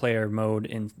multiplayer mode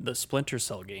in the Splinter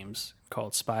Cell games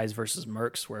called Spies versus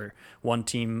Mercs, where one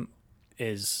team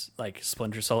is like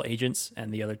Splinter Cell agents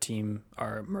and the other team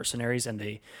are mercenaries, and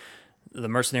the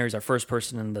mercenaries are first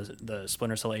person and the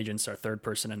Splinter Cell agents are third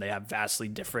person, and they have vastly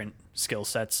different skill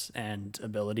sets and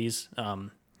abilities.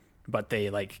 But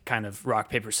they kind of rock,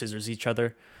 paper, scissors each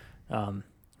other,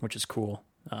 which is cool.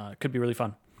 Could be really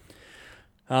fun.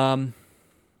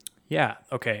 Yeah.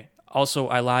 Okay. Also,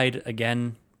 I lied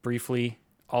again briefly,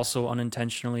 also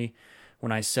unintentionally,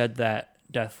 when I said that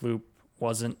Deathloop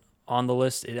wasn't on the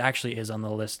list. It actually is on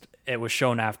the list. It was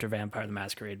shown after Vampire the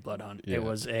Masquerade Blood Hunt. Yeah. It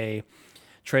was a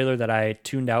trailer that I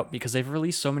tuned out because they've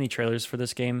released so many trailers for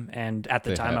this game, and at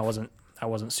the time I wasn't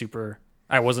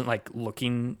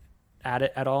looking at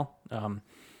it at all.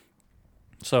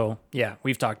 So yeah,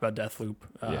 we've talked about Deathloop.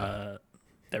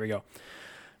 There we go.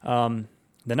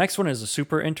 The next one is a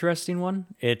super interesting one.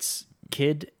 It's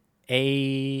Kid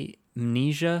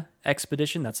Amnesia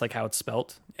Expedition. That's like how it's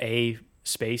spelt. A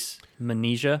space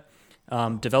Amnesia.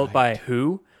 Developed by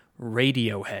who?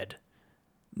 Radiohead.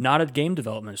 Not a game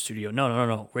development studio.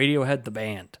 No. Radiohead, the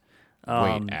band.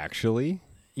 Wait, actually?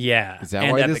 Yeah. Is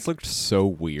that why this looked so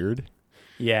weird?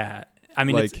 Yeah. I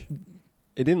mean,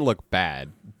 it didn't look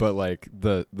bad, but like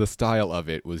the style of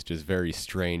it was just very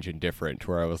strange and different.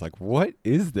 Where I was like, "What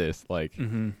is this?" Like,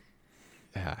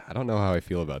 yeah, I don't know how I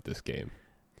feel about this game.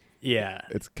 Yeah,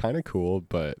 It's kind of cool,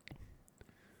 but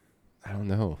I don't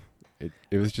know.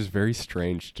 It was just very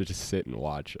strange to just sit and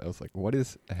watch. I was like, "What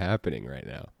is happening right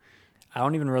now?" I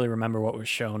don't even really remember what was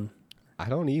shown. I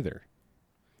don't either.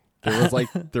 There was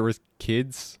there was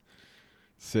kids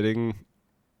sitting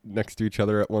next to each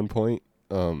other at one point.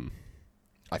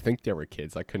 I think they were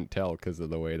kids. I couldn't tell because of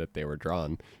the way that they were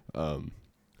drawn. I'm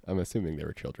assuming they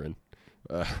were children.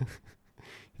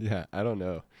 Yeah, I don't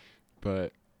know.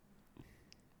 But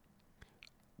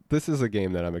this is a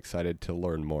game that I'm excited to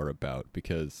learn more about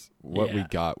because what we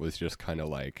got was just kind of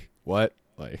like, what?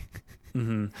 Like,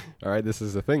 all right, this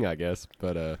is a thing, I guess.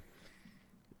 But,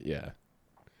 yeah.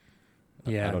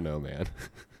 Yeah. I don't know, man.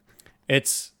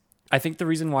 I think the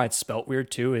reason why it's spelt weird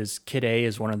too is Kid A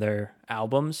is one of their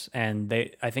albums, and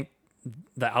I think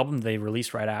the album they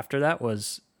released right after that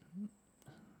was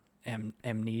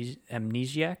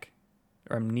Amnesiac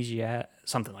or Amnesia,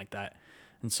 something like that.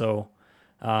 And so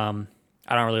I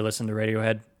don't really listen to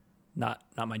Radiohead, not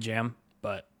my jam,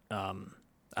 but I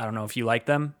don't know if you like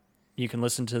them. You can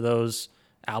listen to those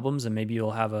albums, and maybe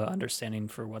you'll have an understanding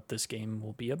for what this game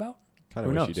will be about. Kind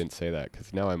of wish you didn't say that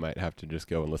because now I might have to just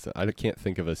go and listen. I can't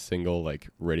think of a single like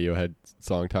Radiohead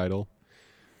song title,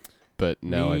 but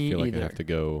now I feel like I have to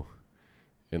go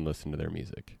and listen to their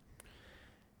music.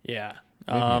 Yeah.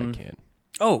 Maybe I can.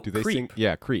 Oh, do they Creep. sing?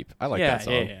 Yeah, Creep. I like that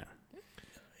song.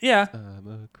 Yeah.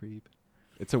 I'm a creep.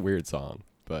 It's a weird song,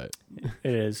 but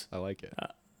It is. I like it.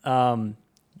 All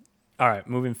right,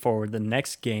 moving forward. The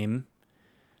next game,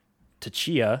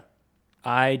 Tachia,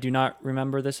 I do not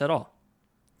remember this at all.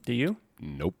 Do you?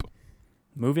 Nope.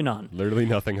 Moving on. Literally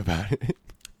nothing about it.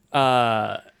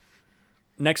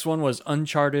 Next one was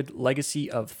Uncharted Legacy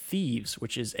of Thieves,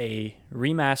 which is a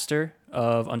remaster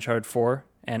of Uncharted 4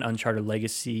 and Uncharted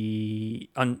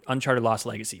Uncharted Lost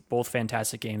Legacy. Both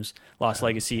fantastic games. Lost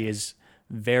Legacy is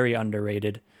very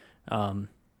underrated.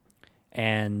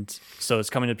 And so it's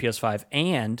coming to PS5,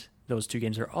 and those two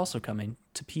games are also coming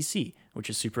to PC, which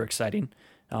is super exciting.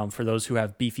 For those who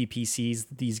have beefy PCs,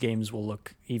 these games will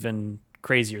look even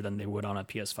crazier than they would on a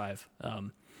PS5.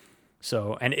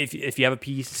 And if you have a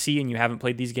PC and you haven't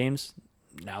played these games,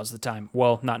 now's the time.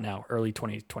 Well, not now. Early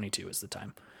 2022 is the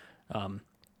time. So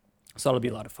that'll be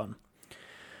a lot of fun.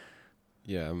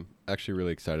 Yeah, I'm actually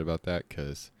really excited about that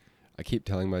because I keep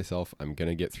telling myself I'm going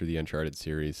to get through the Uncharted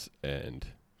series, and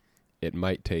it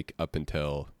might take up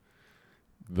until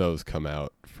those come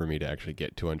out for me to actually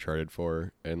get to Uncharted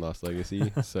 4 and Lost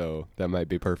Legacy. So that might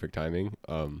be perfect timing.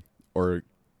 Or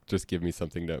just give me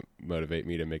something to motivate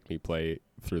me to make me play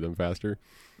through them faster.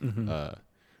 But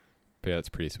yeah, that's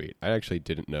pretty sweet. I actually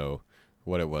didn't know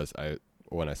what it was.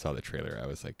 When I saw the trailer, I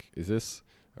was like, is this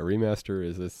a remaster?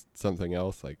 Is this something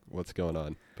else? Like, what's going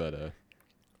on? But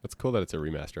it's cool that it's a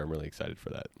remaster. I'm really excited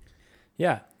for that.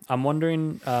 Yeah, I'm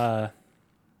wondering, for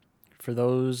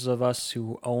those of us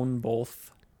who own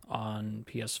both on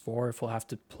PS4, if we'll have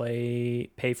to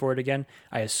pay for it again.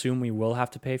 I assume we will have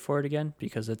to pay for it again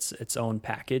because it's its own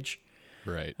package.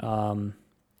 Right.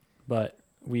 But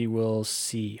we will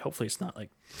see. Hopefully it's not like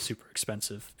super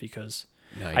expensive because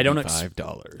 $95.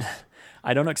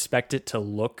 I don't expect it to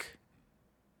look,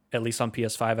 at least on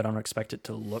PS5, I don't expect it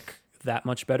to look that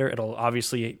much better. It'll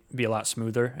obviously be a lot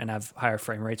smoother and have higher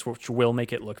frame rates, which will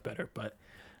make it look better. But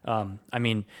I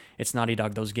mean, it's Naughty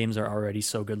Dog. Those games are already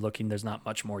so good looking. There's not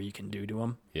much more you can do to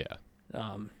them. Yeah.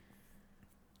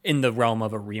 In the realm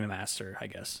of a remaster, I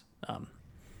guess.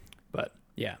 But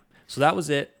yeah, so that was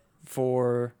it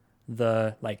for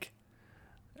the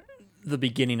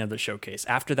beginning of the showcase.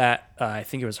 After that, I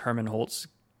think it was Herman Holtz.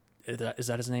 Is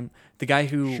that his name? The guy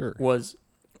who was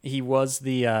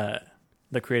the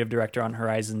creative director on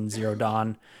Horizon Zero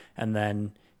Dawn, and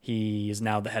then he is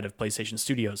now the head of PlayStation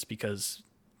Studios because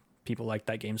people like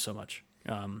that game so much.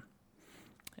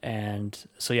 And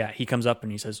so, yeah, he comes up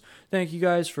and he says, thank you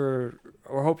guys or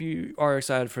hope you are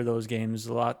excited for those games.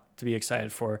 A lot to be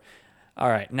excited for. All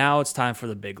right, now it's time for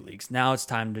the big leagues. Now it's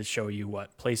time to show you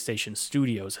what PlayStation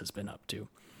Studios has been up to.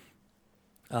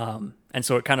 And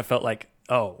so it kind of felt like,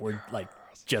 oh, we're like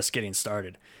just getting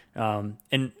started.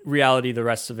 In reality, the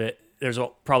rest of it, there's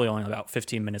probably only about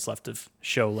 15 minutes left of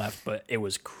show left, but it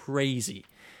was crazy.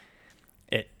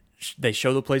 They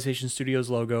show the PlayStation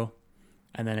Studios logo,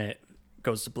 and then it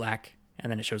goes to black,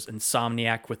 and then it shows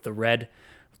Insomniac with the red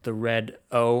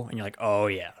O, and you're like, oh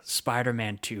yeah,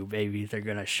 Spider-Man 2, baby, they're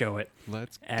gonna show it.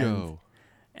 Let's go.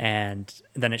 And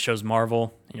then it shows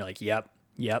Marvel, and you're like, yep,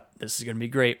 this is gonna be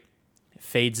great. It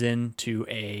fades into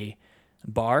a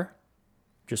bar,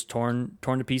 just torn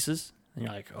to pieces. And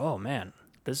you're like, oh man,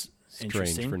 this is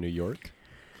interesting. Strange for New York.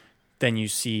 Then you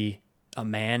see a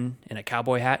man in a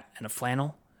cowboy hat and a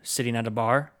flannel sitting at a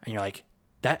bar, and you're like,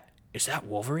 is that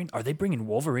Wolverine? Are they bringing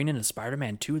Wolverine into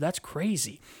Spider-Man 2? That's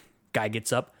crazy. Guy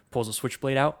gets up, pulls a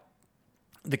switchblade out.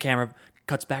 The camera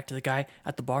cuts back to the guy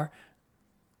at the bar,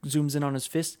 zooms in on his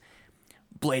fist.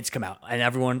 Blades come out. And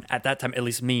everyone at that time, at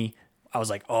least me, I was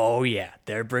like, oh yeah,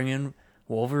 they're bringing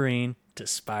Wolverine to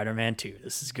Spider-Man 2.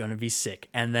 This is going to be sick.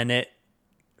 And then it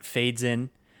fades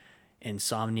in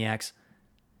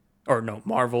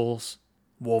Marvel's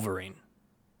Wolverine.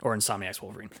 Or Insomniac's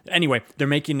Wolverine. Anyway, they're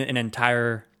making an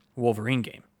entire Wolverine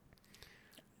game.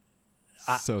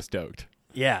 So stoked.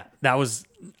 Yeah, that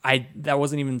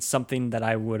wasn't even something that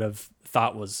I would have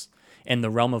thought was in the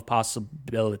realm of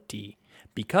possibility,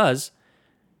 because,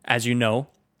 as you know,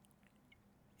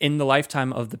 in the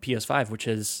lifetime of the PS5, which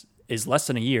is less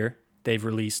than a year, they've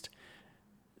released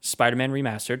Spider-Man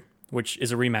Remastered, which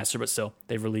is a remaster, but still,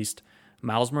 they've released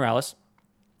Miles Morales,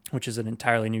 which is an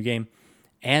entirely new game,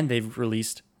 and they've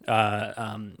released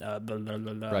Ratchet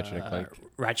and Clank.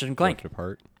 Ratchet and Clank. Rift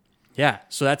Apart. Yeah,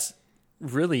 so that's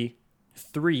really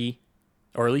 3,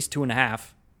 or at least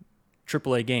 2.5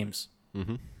 AAA games.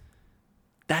 Mm-hmm.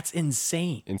 That's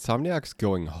insane. Insomniac's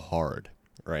going hard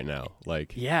right now.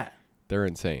 Like, yeah, they're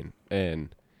insane.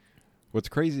 And what's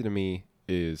crazy to me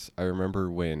is I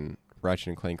remember when Ratchet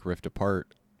and Clank Rift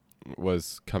Apart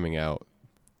was coming out,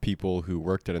 people who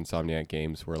worked at Insomniac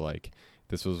Games were like,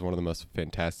 this was one of the most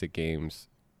fantastic games,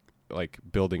 like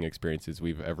building experiences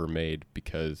we've ever made,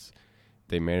 because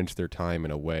they managed their time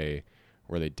in a way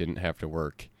where they didn't have to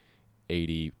work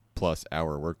 80 plus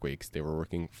hour work weeks. They were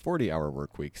working 40-hour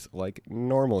work weeks like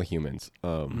normal humans,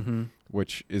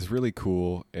 which is really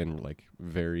cool and like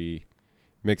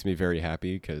makes me very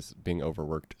happy, because being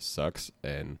overworked sucks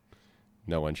and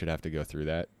no one should have to go through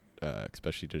that,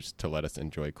 especially just to let us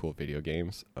enjoy cool video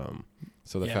games.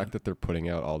 So the fact that they're putting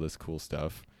out all this cool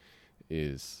stuff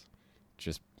is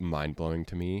just mind-blowing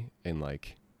to me. And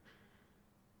like,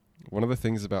 one of the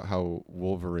things about how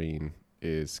Wolverine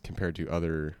is compared to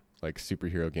other like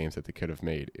superhero games that they could have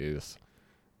made is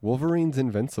Wolverine's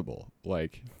invincible.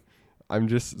 Like, I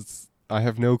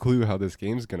have no clue how this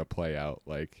game's gonna play out.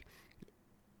 Like,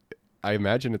 I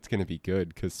imagine it's gonna be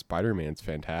good because Spider-Man's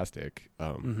fantastic.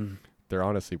 They're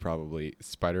honestly probably,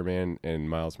 Spider-Man and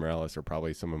Miles Morales are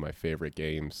probably some of my favorite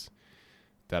games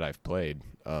that I've played.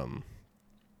 And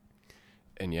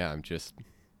yeah, I'm just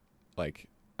like,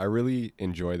 I really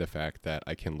enjoy the fact that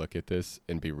I can look at this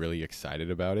and be really excited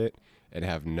about it and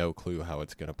have no clue how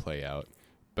it's going to play out,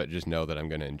 but just know that I'm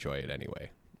going to enjoy it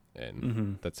anyway.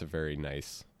 And that's a very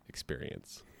nice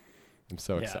experience. I'm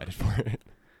so excited for it.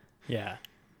 Yeah.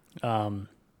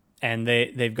 And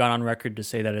they've gone on record to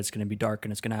say that it's going to be dark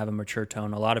and it's going to have a mature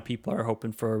tone. A lot of people are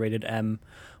hoping for a rated M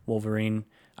Wolverine.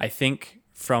 I think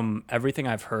from everything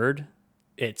I've heard,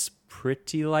 it's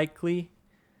pretty likely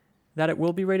that it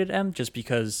will be rated M, just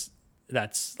because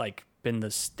that's like been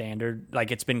the standard.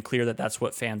 Like, it's been clear that that's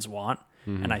what fans want.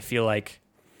 And I feel like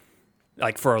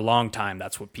for a long time,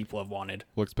 that's what people have wanted.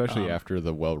 Well, especially after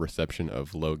the well reception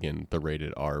of Logan, the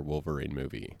rated R Wolverine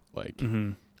movie. Like,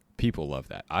 people love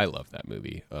that. I love that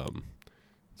movie.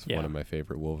 It's one of my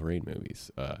favorite Wolverine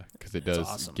movies, because it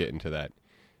does get into that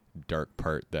dark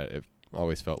part that it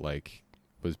always felt like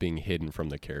was being hidden from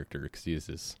the character, because he is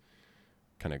this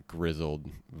kind of grizzled,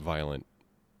 violent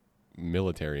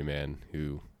military man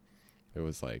who, it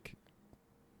was like,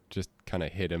 just kind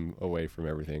of hid him away from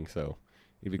everything. So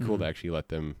it'd be cool to actually let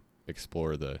them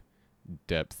explore the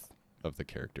depth of the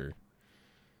character.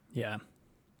 Yeah.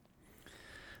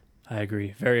 I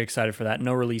agree. Very excited for that.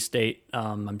 No release date.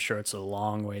 I'm sure it's a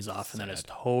long ways off, and that is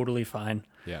totally fine.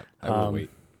 Yeah, I will wait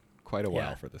quite a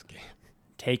while for this game.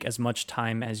 Take as much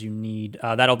time as you need.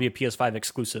 That'll be a PS5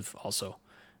 exclusive also.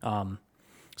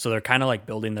 So they're kind of like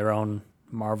building their own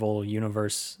Marvel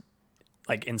universe,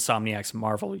 like Insomniac's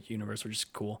Marvel universe, which is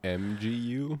cool.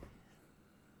 MGU?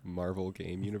 Marvel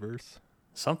Game Universe?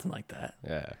 Something like that.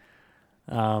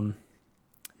 Yeah.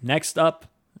 Next up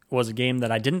was a game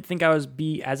that I didn't think I would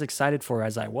be as excited for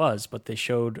as I was, but they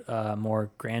showed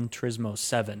more Gran Turismo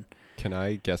 7. Can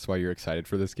I guess why you're excited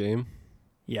for this game?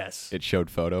 Yes. It showed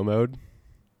photo mode?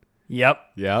 Yep.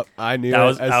 I knew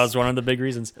that was one of the big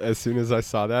reasons. As soon as I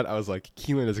saw that, I was like,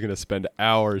 Keelan is going to spend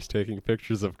hours taking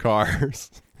pictures of cars.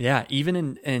 Yeah, even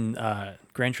in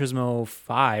Gran Turismo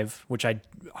 5, which I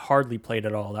hardly played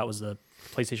at all. That was the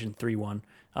PlayStation 3 one.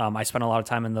 I spent a lot of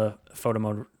time in the photo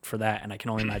mode for that, and I can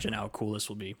only imagine how cool this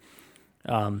will be.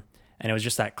 And it was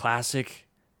just that classic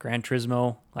Gran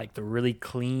Turismo, like the really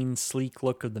clean, sleek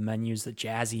look of the menus, the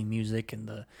jazzy music, and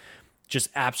the just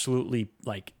absolutely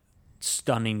like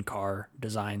stunning car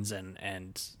designs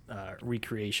and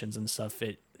recreations and stuff.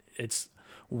 It's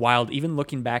wild. Even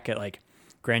looking back at like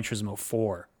Gran Turismo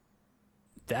 4,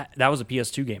 that was a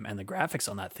PS2 game, and the graphics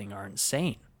on that thing are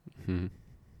insane. Mm-hmm.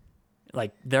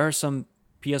 Like there are some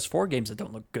PS4 games that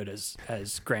don't look good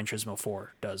as Gran Turismo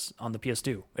 4 does on the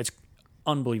PS2. It's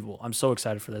unbelievable. I'm so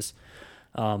excited for this.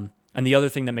 And the other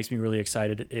thing that makes me really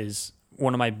excited is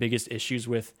one of my biggest issues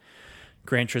with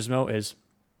Gran Turismo is,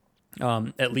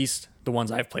 at least the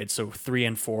ones I've played, so 3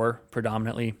 and 4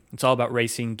 predominantly, it's all about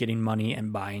racing, getting money,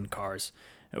 and buying cars,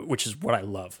 which is what I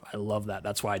love. I love that.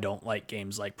 That's why I don't like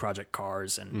games like Project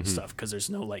Cars and stuff, because there's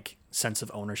no like sense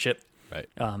of ownership. Right.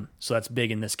 So that's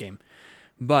big in this game.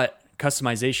 But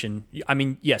customization, I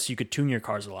mean, yes, you could tune your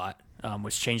cars a lot,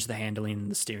 which changed the handling and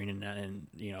the steering and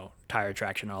tire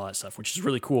traction and all that stuff, which is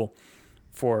really cool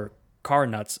for car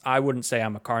nuts. I wouldn't say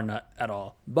I'm a car nut at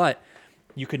all, but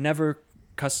you could never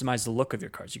customize the look of your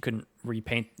cars. You couldn't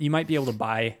repaint. You might be able to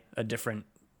buy a different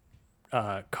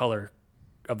color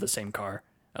of the same car.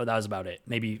 Oh, that was about it.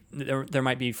 Maybe there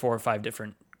might be 4 or 5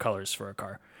 different colors for a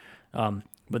car.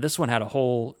 But this one had a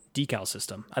whole decal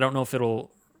system. I don't know if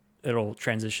it'll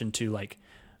transition to like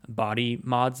body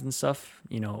mods and stuff,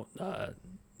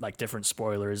 like different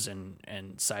spoilers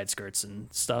and side skirts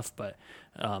and stuff. But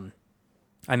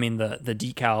I mean, the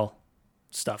decal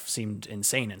stuff seemed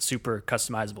insane and super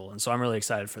customizable. And so I'm really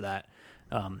excited for that,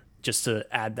 just to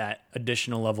add that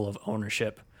additional level of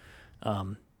ownership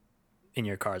in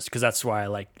your cars. Because that's why I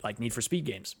like Need for Speed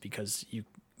games, because you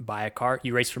buy a car,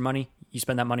 you race for money, you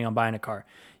spend that money on buying a car.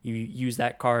 You use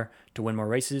that car to win more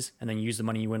races, and then you use the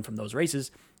money you win from those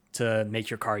races to make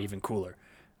your car even cooler.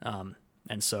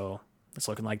 And so it's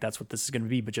looking like that's what this is going to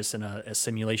be, but just in a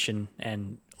simulation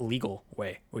and legal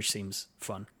way, which seems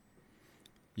fun.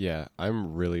 Yeah,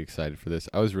 I'm really excited for this.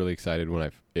 I was really excited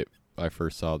when I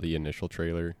first saw the initial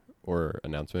trailer or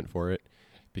announcement for it,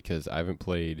 because I haven't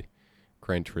played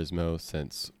Gran Turismo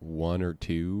since 1 or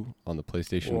 2 on the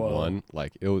PlayStation 1.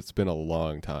 Like, it's been a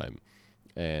long time.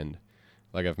 And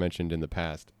like I've mentioned in the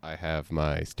past, I have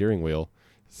my steering wheel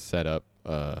set up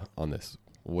on this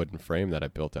wooden frame that I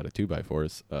built out of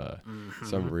 2x4s.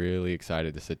 So I'm really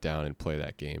excited to sit down and play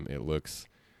that game. It looks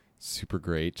super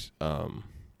great.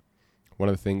 One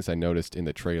of the things I noticed in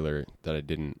the trailer that I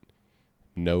didn't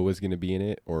know was going to be in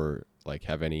it, or like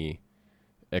have any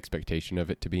expectation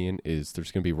of it to be in, is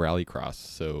there's going to be rallycross.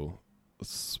 So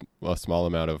a small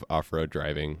amount of off-road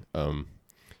driving,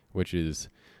 which is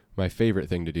my favorite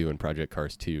thing to do in Project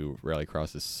Cars 2.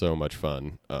 Rallycross is so much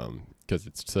fun because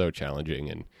it's so challenging,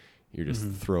 and you're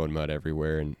just throwing mud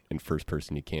everywhere, and in first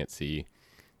person you can't see,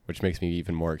 which makes me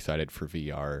even more excited for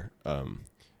VR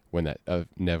when that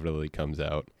inevitably comes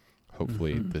out.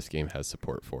 Hopefully this game has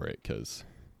support for it, because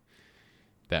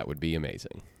that would be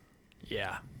amazing.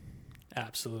 Yeah,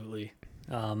 absolutely.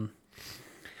 So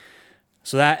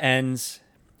that ends,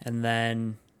 and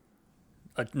then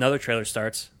another trailer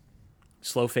starts,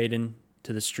 slow fade in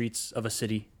to the streets of a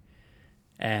city,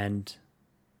 and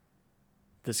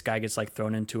this guy gets like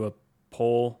thrown into a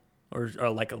pole or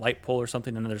like a light pole or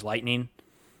something, and then there's lightning.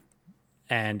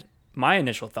 And my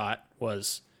initial thought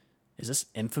was, is this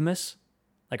Infamous?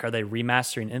 Like, are they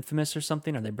remastering Infamous or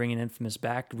something? Are they bringing Infamous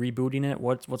back, rebooting it?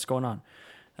 What's going on?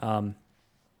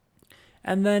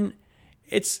 And then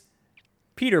it's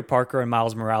Peter Parker and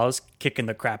Miles Morales kicking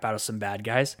the crap out of some bad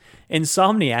guys.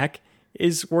 Insomniac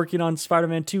is working on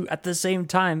Spider-Man 2 at the same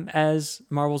time as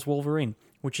Marvel's Wolverine,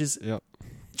 which is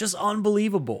just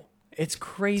unbelievable. It's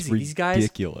crazy. It's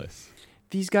ridiculous.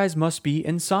 These guys must be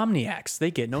insomniacs.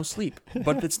 They get no sleep.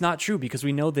 But it's not true, because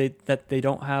we know that they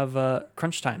don't have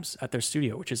crunch times at their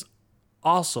studio, which is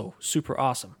also super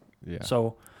awesome. Yeah.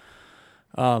 So,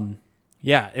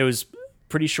 it was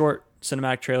pretty short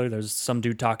cinematic trailer. There's some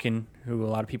dude talking who a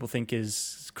lot of people think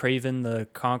is Craven the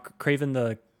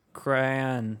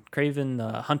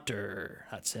Hunter.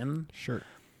 That's him. Sure.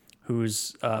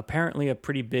 Who's apparently a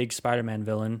pretty big Spider-Man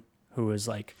villain who is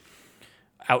like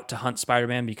out to hunt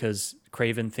Spider-Man because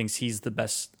Craven thinks he's the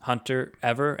best hunter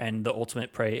ever, and the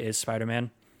ultimate prey is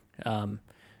Spider-Man. And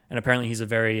apparently he's a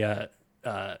very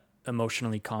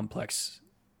emotionally complex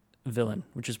villain,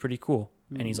 which is pretty cool.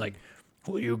 And he's like,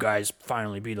 will you guys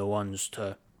finally be the ones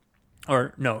to...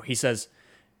 Or no, he says,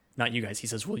 not you guys. He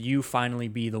says, will you finally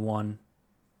be the one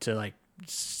to like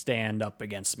stand up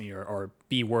against me or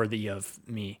be worthy of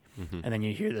me? Mm-hmm. And then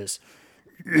you hear this,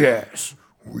 yes,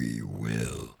 we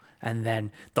will. And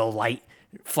then the light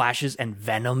flashes and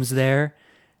Venom's there.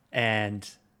 And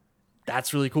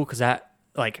that's really cool, because that,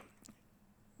 like,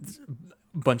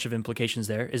 bunch of implications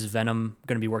there. Is Venom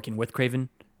going to be working with Craven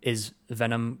is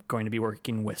Venom going to be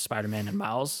working with Spider-Man and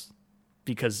Miles?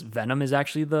 Because Venom is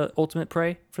actually the ultimate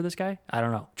prey for this guy? I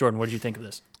don't know. Jordan, what did you think of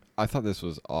this? I thought this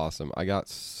was awesome. I got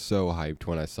so hyped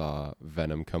when I saw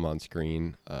Venom come on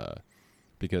screen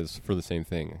because for the same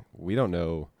thing, we don't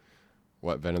know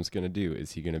what Venom's going to do.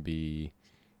 Is he going to be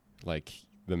like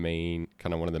the main,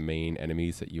 kind of one of the main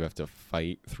enemies that you have to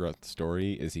fight throughout the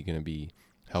story? Is he going to be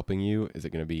helping you? Is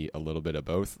it going to be a little bit of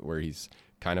both where he's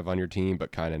kind of on your team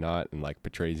but kind of not and like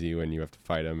betrays you and you have to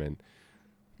fight him? And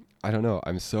I don't know.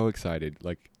 I'm so excited.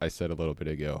 Like I said a little bit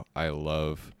ago, I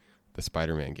love the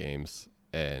Spider-Man games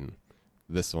and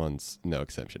this one's no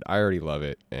exception. I already love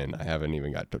it and I haven't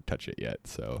even got to touch it yet.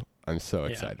 So I'm so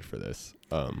excited for this.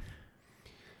 I'm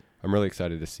really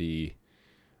excited to see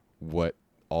what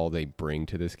all they bring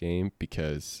to this game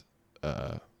because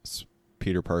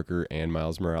Peter Parker and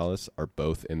Miles Morales are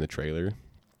both in the trailer.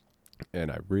 And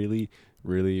I really,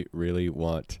 really, really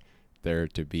want there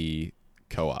to be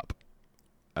co-op.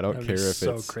 I don't care if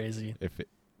so it's crazy. If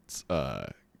it's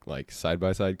like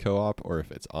side-by-side co-op or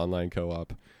if it's online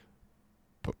co-op.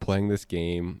 But playing this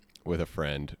game with a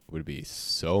friend would be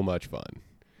so much fun.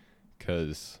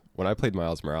 Because when I played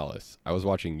Miles Morales, I was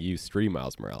watching you stream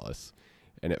Miles Morales.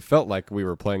 And it felt like we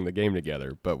were playing the game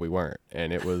together, but we weren't.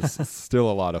 And it was still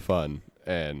a lot of fun.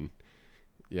 And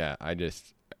yeah,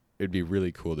 it'd be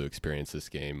really cool to experience this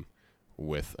game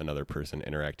with another person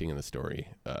interacting in the story.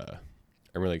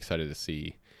 I'm really excited to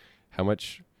see how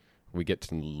much we get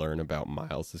to learn about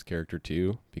Miles' character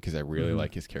too, because I really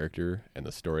like his character and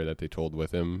the story that they told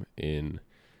with him in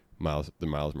the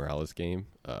Miles Morales game.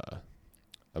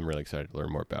 I'm really excited to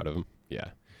learn more about him. Yeah.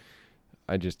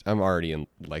 I'm already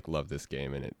love this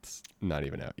game and it's not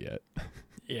even out yet.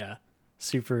 Yeah.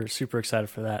 Super, super excited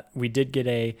for that. We did get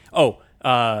Gran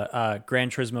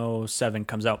Turismo 7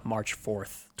 comes out March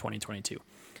 4th, 2022.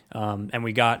 And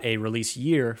we got a release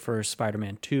year for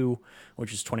Spider-Man 2,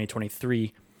 which is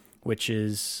 2023, which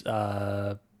is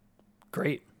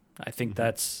great. I think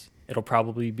it'll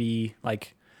probably be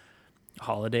like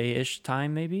holiday-ish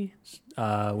time maybe,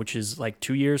 which is like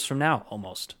 2 years from now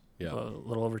almost. Yeah. A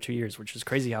little over 2 years, which is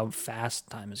crazy how fast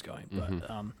time is going.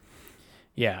 But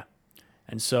yeah.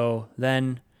 And so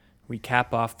then we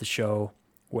cap off the show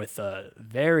with a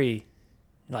very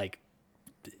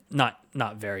not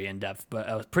very in-depth, but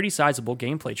a pretty sizable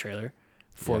gameplay trailer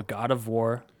for God of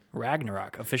War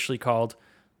Ragnarok, officially called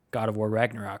God of War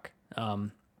Ragnarok.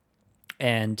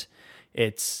 And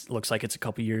it looks like it's a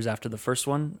couple years after the first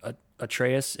one.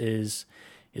 Atreus is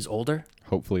older.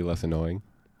 Hopefully less annoying.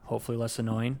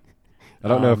 I I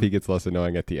don't know if he gets less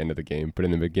annoying at the end of the game, but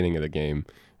in the beginning of the game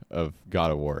of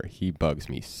God of War, he bugs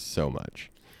me so much.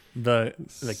 The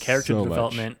character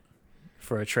development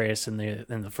for Atreus in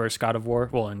the first God of War,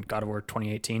 in God of War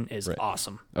 2018, is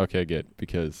awesome. Okay, good,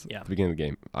 because at the beginning of the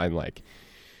game, I'm like,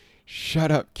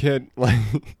 shut up, kid. Like,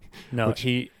 no,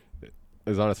 he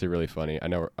is honestly really funny. I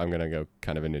know I'm going to go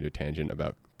kind of into a tangent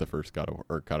about the first God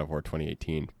of War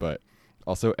 2018, but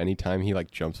also anytime he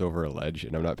jumps over a ledge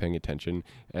and I'm not paying attention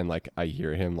and I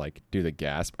hear him do the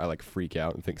gasp, I freak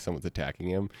out and think someone's attacking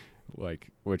him,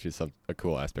 which is a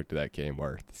cool aspect of that game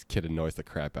where this kid annoys the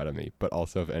crap out of me. But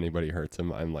also if anybody hurts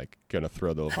him, I'm gonna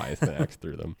throw the Leviathan axe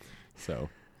through them. So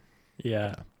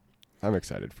yeah, I'm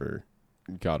excited for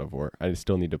God of War. I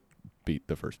still need to beat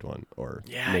the first one, or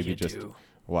maybe just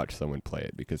watch someone play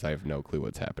it because I have no clue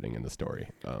what's happening in the story.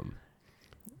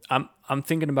 I'm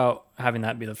thinking about having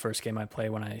that be the first game I play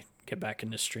when I get back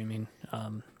into streaming,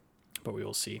 but we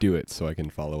will see. Do it so I can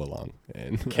follow along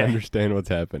and understand what's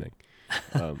happening.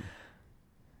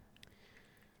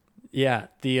 Yeah,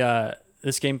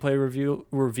 this gameplay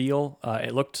reveal,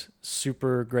 it looked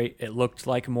super great. It looked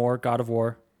like more God of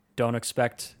War. Don't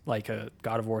expect a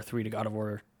God of War 3 to God of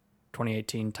War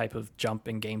 2018 type of jump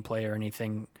in gameplay or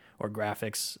anything or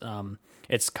graphics.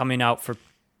 It's coming out for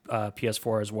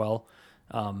PS4 as well.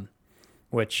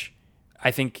 Which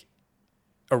I think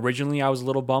originally I was a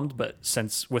little bummed, but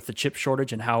since with the chip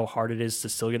shortage and how hard it is to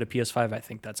still get a PS5, I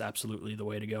think that's absolutely the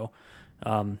way to go.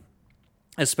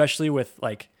 Especially with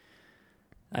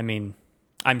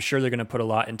I'm sure they're going to put a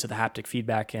lot into the haptic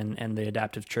feedback and the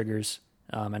adaptive triggers,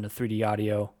 and the 3D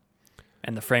audio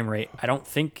and the frame rate. I don't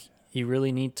think you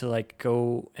really need to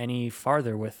go any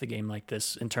farther with the game like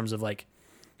this in terms of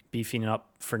beefing it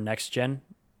up for next gen.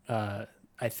 I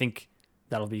think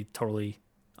that'll be totally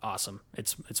awesome.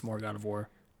 It's more God of War.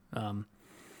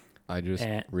 I just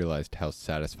realized how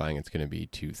satisfying it's going to be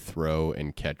to throw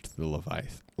and catch the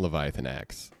Leviathan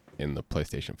axe in the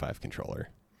PlayStation 5 controller.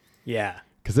 Yeah.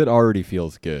 Because it already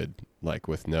feels good,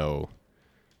 with no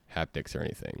haptics or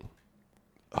anything.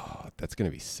 Oh, that's going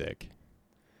to be sick.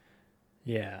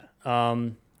 Yeah.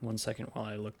 1 second while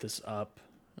I look this up.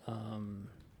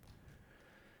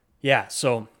 Yeah,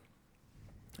 so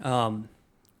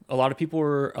a lot of people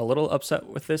were a little upset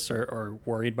with this or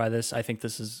worried by this. I think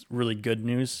this is really good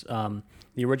news.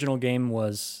 The original game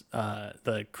was,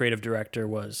 the creative director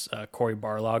was Cory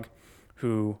Barlog,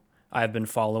 who I've been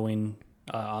following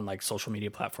on like social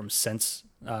media platforms since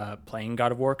playing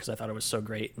God of War because I thought it was so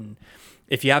great. And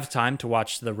if you have time to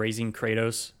watch the Raising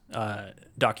Kratos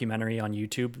documentary on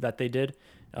YouTube that they did,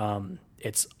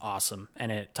 it's awesome.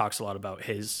 And it talks a lot about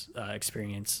his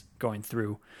experience going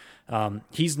through.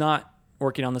 He's not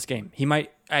working on this game.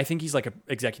 I think he's like an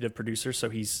executive producer. So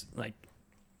he's like,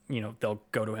 they'll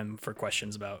go to him for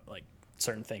questions about like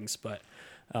certain things. But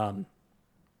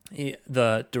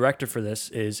the director for this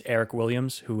is Eric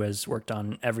Williams, who has worked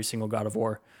on every single God of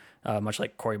War, much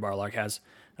like Cory Barlog has.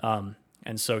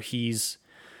 And so he's,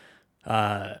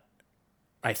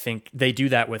 I think they do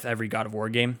that with every God of War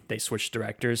game. They switch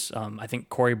directors. I think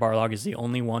Cory Barlog is the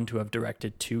only one to have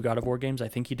directed 2 God of War games. I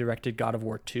think he directed God of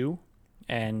War 2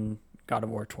 and God of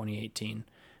War 2018.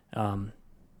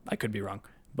 I could be wrong,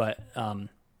 but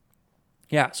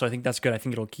yeah, so I think that's good. I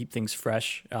think it'll keep things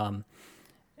fresh.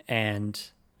 And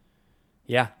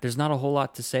yeah, there's not a whole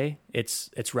lot to say.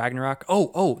 It's Ragnarok.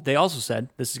 Oh, they also said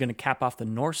this is going to cap off the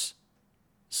Norse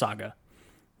saga,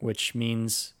 which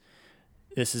means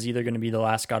this is either going to be the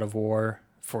last God of War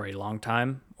for a long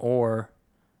time, or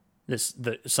they're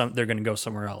going to go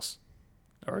somewhere else,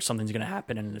 or something's going to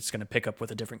happen and it's going to pick up with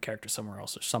a different character somewhere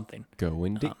else or something.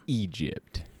 Going to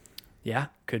Egypt. Yeah,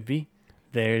 could be.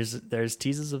 There's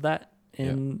teases of that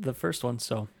in the first one.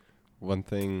 So one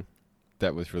thing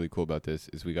that was really cool about this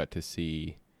is we got to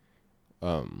see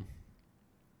a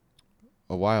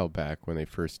while back when they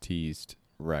first teased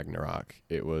Ragnarok.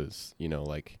 It was,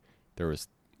 like there was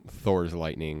Thor's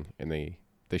lightning, and they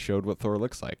showed what Thor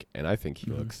looks like, and I think he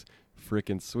looks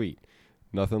freaking sweet.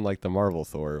 Nothing like the Marvel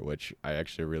Thor, which I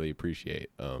actually really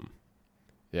appreciate.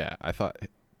 Yeah, I thought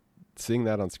seeing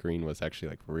that on screen was actually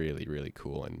like really, really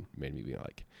cool and made me be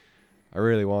like, I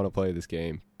really want to play this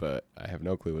game, but I have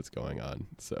no clue what's going on.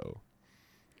 So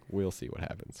we'll see what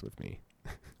happens with me.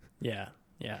 Yeah.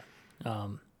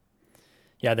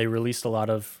 They released a lot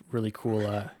of really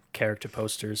cool character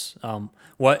posters.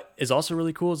 What is also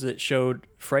really cool is it showed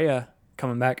Freya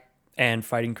coming back and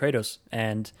fighting Kratos.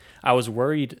 And I was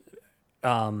worried,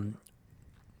 for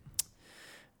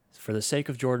the sake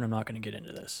of Jordan, I'm not going to get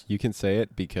into this. You can say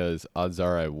it because odds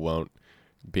are I won't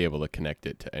be able to connect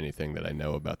it to anything that I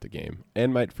know about the game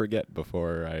and might forget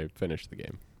before I finish the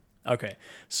game. Okay.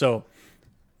 So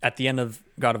at the end of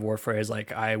God of War, Freya's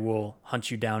like, I will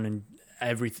hunt you down and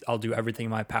I'll do everything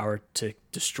in my power to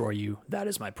destroy you. That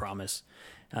is my promise.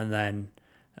 And then,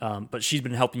 but she's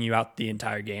been helping you out the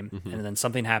entire game. And then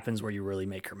something happens where you really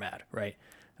make her mad, right?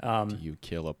 Do you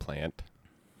kill a plant?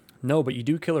 No, but you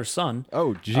do kill her son.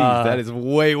 Oh, geez, that is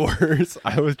way worse.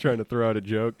 I was trying to throw out a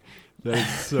joke. That is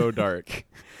so dark.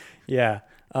 Yeah.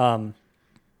 And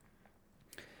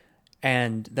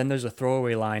then there's a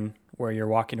throwaway line where you're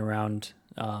walking around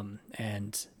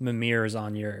and Mimir is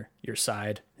on your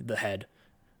side, the head.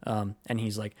 And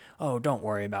he's like, oh, don't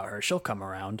worry about her. She'll come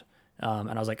around.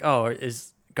 And I was like, oh,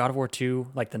 is God of War 2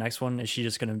 like the next one? Is she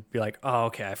just going to be like, oh,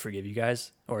 okay, I forgive you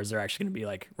guys? Or is there actually going to be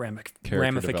like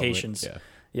ramifications?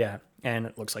 Yeah. And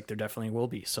it looks like there definitely will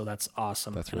be. So that's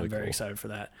awesome. That's and really I'm very cool. excited for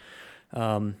that.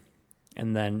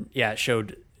 And then, it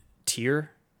showed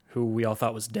Tyr, who we all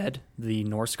thought was dead, the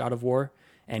Norse God of War.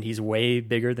 And he's way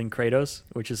bigger than Kratos,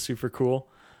 which is super cool.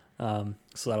 So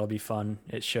that'll be fun.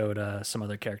 It showed some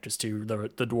other characters too.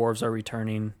 The dwarves are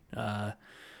returning. A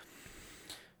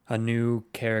new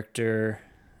character.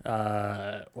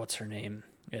 What's her name?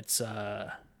 It's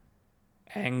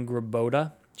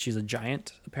Angrboda. She's a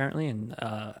giant apparently, and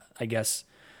I guess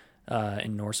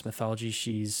in Norse mythology,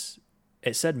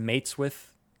 it said mates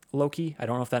with Loki. I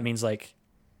don't know if that means like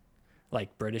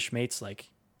British mates,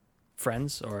 like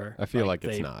friends, or I feel like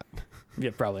it's not.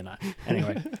 Yeah, probably not.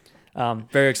 Anyway,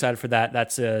 very excited for that.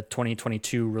 That's a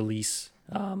 2022 release.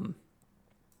 I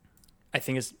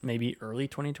think it's maybe early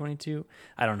 2022.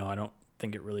 I don't know. I don't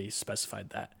think it really specified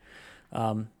that.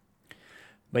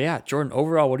 But yeah, Jordan,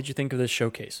 overall, what did you think of this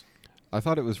showcase? I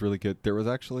thought it was really good. There was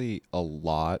actually a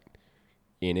lot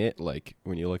in it. Like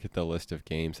when you look at the list of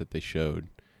games that they showed,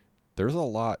 there's a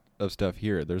lot of stuff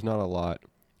here. There's not a lot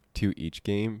to each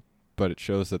game, but it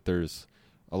shows that there's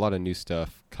a lot of new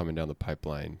stuff coming down the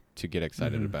pipeline to get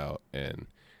excited about. And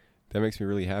that makes me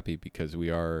really happy because we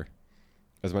are,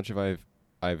 as much as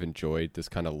I've enjoyed this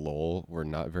kind of lull where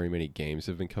not very many games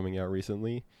have been coming out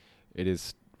recently, it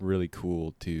is really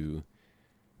cool to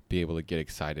be able to get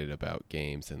excited about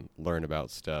games and learn about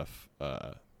stuff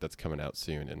that's coming out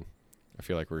soon, and I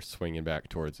feel like we're swinging back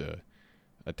towards a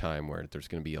time where there's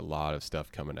going to be a lot of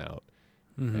stuff coming out,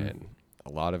 and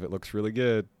a lot of it looks really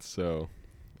good. So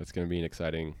it's going to be an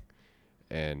exciting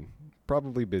and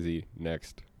probably busy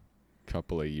next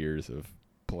couple of years of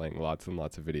playing lots and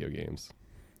lots of video games.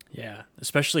 Yeah,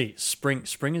 especially spring.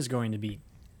 Spring is going to be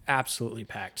absolutely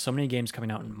packed. So many games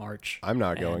coming out in March. I'm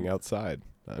not going outside.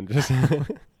 I'm just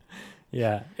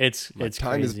yeah, it's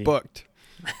time crazy. is booked.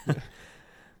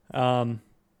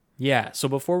 Yeah. So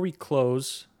before we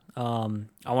close, I want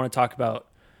to talk about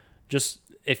just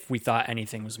if we thought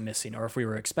anything was missing or if we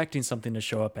were expecting something to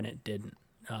show up and it didn't.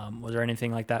 Was there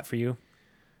anything like that for you?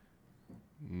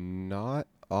 Not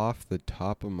off the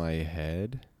top of my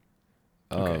head.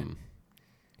 Okay.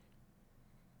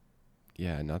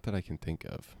 Yeah, not that I can think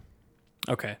of.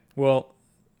 Okay. Well,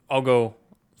 I'll go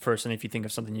first, and if you think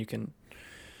of something, you can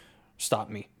stop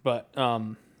me. But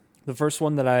the first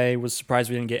one that I was surprised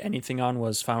we didn't get anything on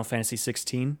was Final Fantasy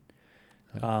 16,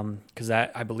 because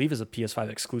that I believe is a PS5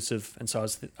 exclusive, and so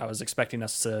I was expecting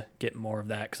us to get more of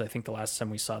that because I think the last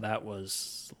time we saw that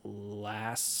was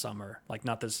last summer, like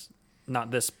not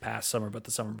this past summer, but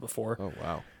the summer before.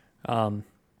 Oh wow.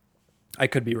 I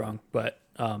could be wrong, but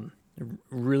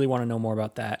really want to know more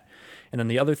about that. And then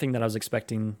the other thing that I was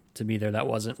expecting to be there that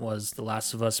wasn't was The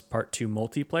Last of Us Part 2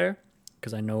 multiplayer,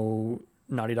 because I know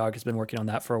Naughty Dog has been working on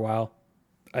that for a while.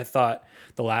 I thought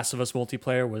The Last of Us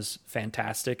multiplayer was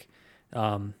fantastic,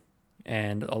 and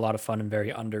a lot of fun and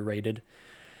very underrated.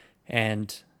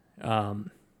 And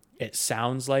it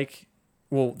sounds like,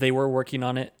 well, they were working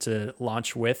on it to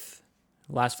launch with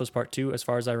Last of Us Part 2, as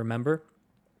far as I remember.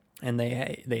 And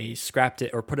they scrapped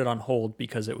it or put it on hold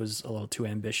because it was a little too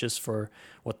ambitious for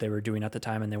what they were doing at the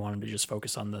time, and they wanted to just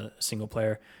focus on the single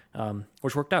player,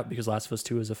 which worked out because Last of Us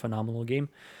 2 is a phenomenal game.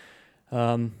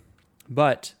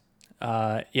 But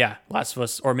Last of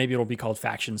Us, or maybe it'll be called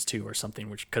Factions 2 or something,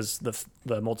 because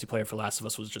the multiplayer for Last of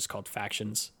Us was just called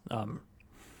Factions.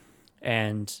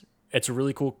 And it's a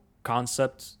really cool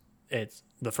concept. It's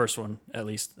the first one, at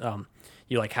least.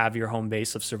 You like have your home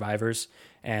base of survivors,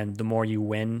 and the more you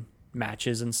win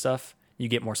matches and stuff, you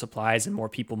get more supplies and more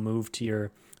people move to your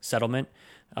settlement.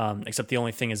 Except the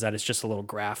only thing is that it's just a little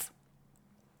graph.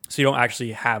 So you don't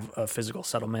actually have a physical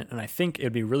settlement. And I think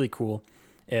it'd be really cool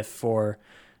if for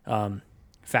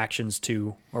Factions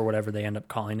 2 or whatever they end up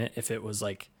calling it, if it was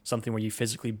like something where you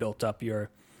physically built up your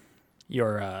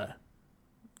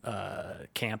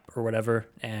camp or whatever,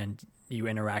 and you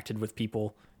interacted with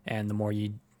people, and the more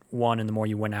you won and the more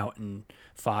you went out and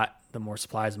fought, the more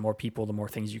supplies, the more people, the more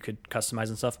things you could customize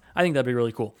and stuff. I think that'd be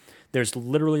really cool. There's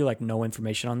literally like no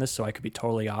information on this, so I could be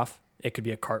totally off. It could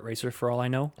be a kart racer for all I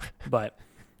know, but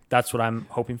that's what I'm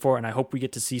hoping for, and I hope we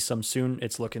get to see some soon.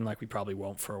 It's looking like we probably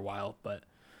won't for a while, but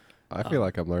I feel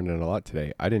like I'm learning a lot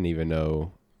today. I didn't even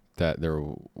know that there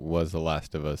was The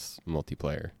Last of Us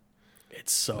multiplayer.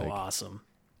 it's so awesome.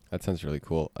 That sounds really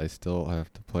cool. I still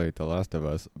have to play The Last of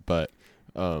Us, but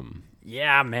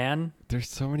Yeah, man. there's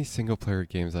so many single player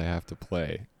games I have to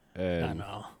play, and I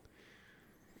know.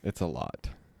 it's a lot.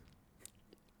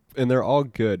 And they're all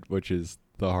good, which is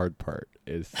the hard part.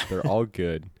 Is they're all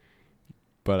good,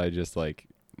 but I just like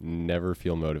never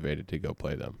feel motivated to go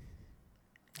play them.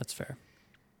 That's fair.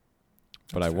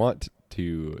 But I want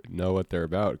to know what they're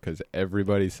about because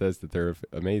everybody says that they're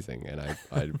amazing, and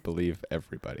I believe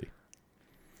everybody.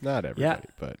 Not everybody,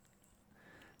 but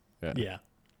Yeah.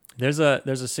 There's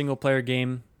a single player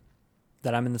game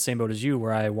that I'm in the same boat as you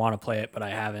where I want to play it, but I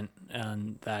haven't.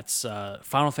 And that's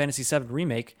Final Fantasy VII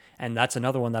Remake. And that's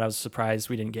another one that I was surprised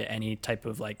we didn't get any type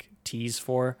of like tease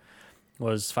for,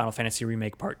 was Final Fantasy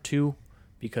Remake Part 2,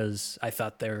 because I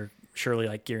thought they're surely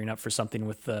like gearing up for something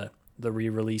with the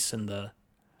re-release and the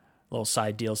little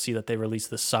side DLC that they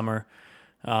released this summer.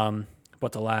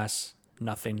 But alas,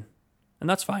 nothing. And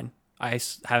that's fine. I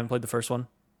haven't played the first one.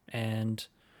 And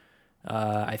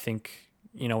I think,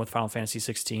 with Final Fantasy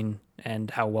 16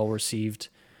 and how well received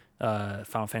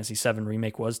Final Fantasy 7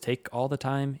 Remake was, take all the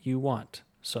time you want.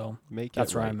 So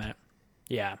that's where I'm at.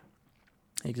 Yeah,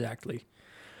 exactly.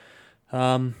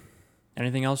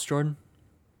 Anything else, Jordan?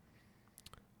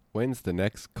 When's the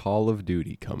next Call of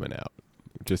Duty coming out?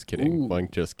 Just kidding. Ooh. One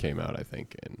just came out, I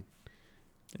think, and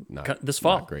This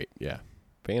fall. Not great. Yeah,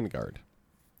 Vanguard.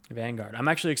 I'm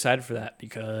actually excited for that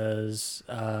because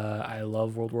I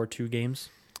love World War II games.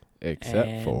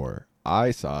 Except for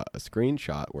I saw a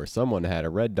screenshot where someone had a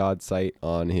red dot sight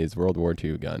on his World War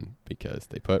II gun because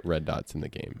they put red dots in the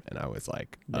game, and I was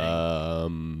like,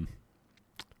 Dang.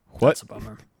 what? That's a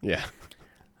bummer. Yeah.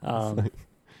 Yeah.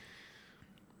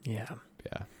 Yeah.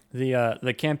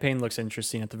 The campaign looks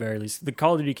interesting at the very least. The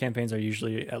Call of Duty campaigns are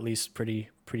usually at least pretty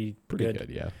pretty Pretty good. good,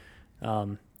 yeah.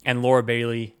 And Laura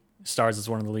Bailey stars as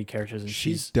one of the lead characters, and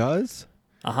She she's does?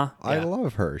 I I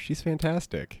love her. She's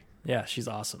fantastic. yeah, she's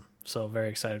awesome. So very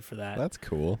excited for that. That's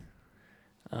cool.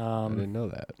 I didn't know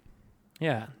that.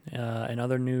 Yeah. In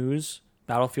other news,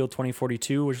 Battlefield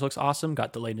 2042, which looks awesome,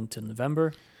 got delayed into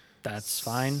November. That's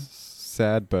fine.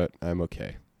 Sad, but I'm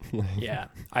okay. Yeah.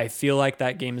 I feel like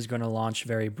that game is going to launch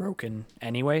very broken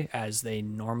anyway, as they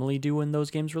normally do when those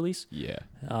games release. Yeah.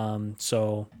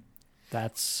 So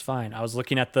that's fine. I was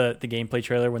looking at the gameplay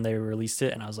trailer when they released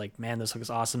it, and I was like, man, this looks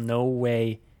awesome. No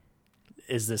way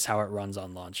is this how it runs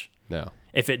on launch. No.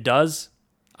 If it does,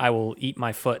 I will eat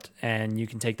my foot, and you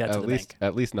can take that to the bank.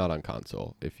 At least not on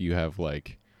console. If you have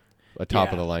like a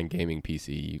top of the line gaming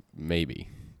PC, maybe,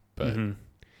 but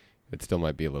it still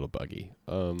might be a little buggy.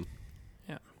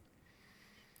 Yeah.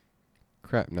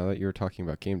 Crap! Now that you were talking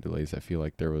about game delays, I feel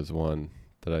like there was one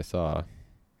that I saw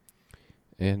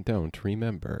and don't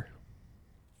remember.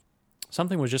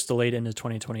 Something was just delayed into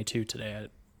 2022 today,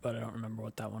 but I don't remember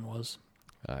what that one was.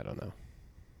 I don't know.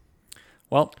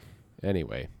 Well,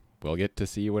 anyway, we'll get to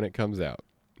see when it comes out.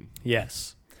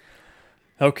 yes.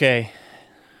 Okay.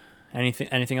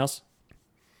 Anything else?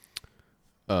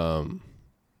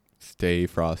 Stay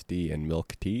frosty and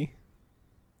milk tea.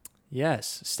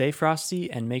 Yes. Stay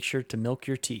frosty and make sure to milk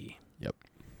your tea. Yep.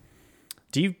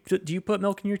 Do you put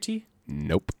milk in your tea?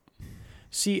 Nope.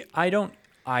 See, I don't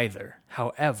either.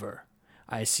 However,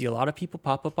 I see a lot of people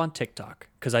pop up on TikTok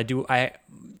because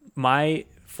my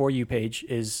For You page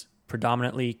is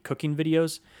predominantly cooking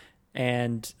videos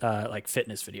and like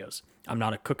fitness videos. I'm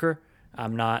not a cooker.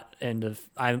 I'm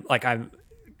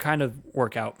kind of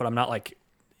work out, but I'm not like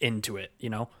into it, you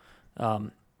know?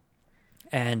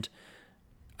 And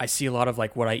I see a lot of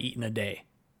like what I eat in a day,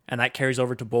 and that carries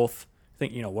over to both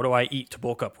what do I eat to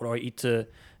bulk up? What do I eat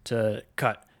to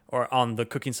cut? Or on the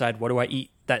cooking side, what do I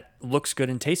eat that looks good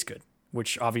and tastes good?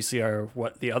 Which obviously are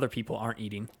what the other people aren't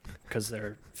eating because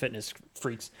they're fitness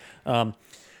freaks.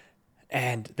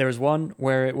 And there was one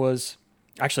where it was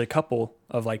actually a couple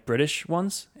of like British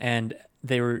ones, and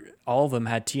all of them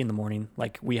had tea in the morning,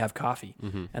 like we have coffee,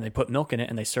 and they put milk in it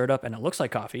and they stir it up, and it looks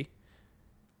like coffee,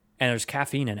 and there's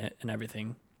caffeine in it and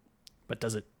everything, but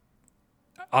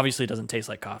obviously it doesn't taste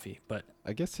like coffee. But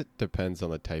I guess it depends on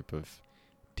the type of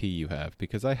tea you have,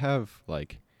 because I had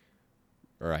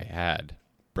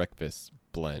breakfast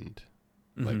blend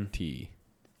like tea,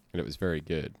 and it was very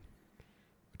good,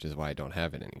 which is why I don't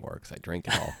have it anymore because I drank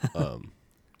it all.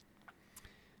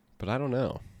 But I don't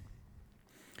know.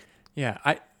 Yeah,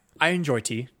 I enjoy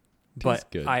tea, but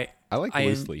good. I like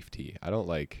loose leaf tea. I don't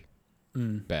like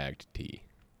bagged tea.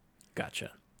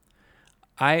 Gotcha.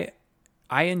 I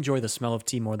enjoy the smell of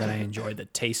tea more than I enjoy the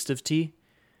taste of tea.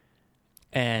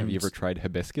 And have you ever tried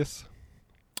hibiscus?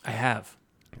 I have.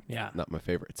 Yeah. Not my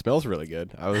favorite. It smells really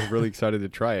good. I was really excited to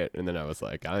try it, and then I was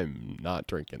like, I'm not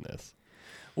drinking this.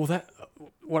 Well,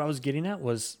 what I was getting at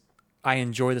was I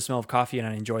enjoy the smell of coffee and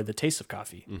I enjoy the taste of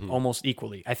coffee almost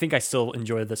equally. I think I still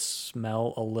enjoy the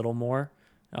smell a little more.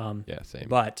 Yeah, same.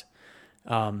 But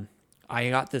I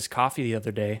got this coffee the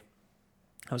other day.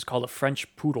 It was called a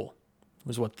French Poodle,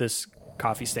 was what this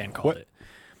coffee stand called it.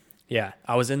 Yeah,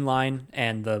 I was in line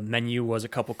and the menu was a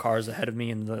couple cars ahead of me,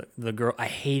 and the girl, I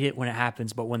hate it when it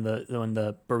happens, but when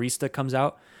the barista comes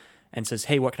out and says,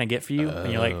 "Hey, what can I get for you?"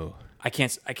 and you're like, I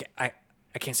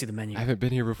can't see the menu. I haven't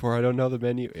been here before. I don't know the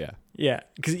menu. Yeah. Yeah,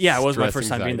 because it was my first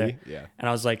time being there. Yeah. And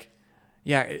I was like,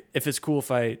 yeah, if it's cool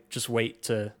if I just wait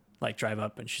to like drive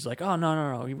up. And she's like, oh,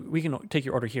 no, we can take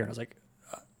your order here. And I was like,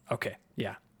 okay,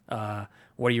 yeah.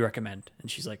 What do you recommend?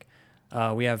 And she's like,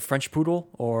 we have French Poodle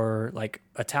or like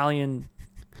Italian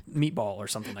meatball or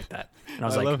something like that. And I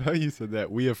was I like, love how you said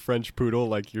that. We have French Poodle,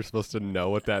 like you're supposed to know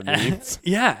what that means.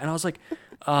 yeah. And I was like,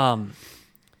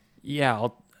 yeah,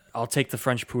 I'll take the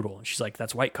French Poodle. And she's like,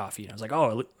 that's white coffee. And I was like,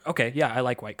 oh, okay, yeah, I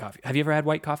like white coffee. Have you ever had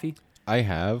white coffee? I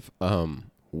have.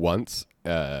 Once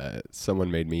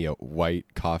someone made me a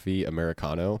white coffee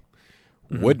Americano.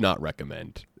 Would not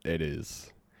recommend. It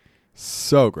is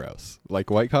so gross. Like,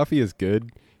 white coffee is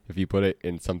good if you put it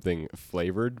in something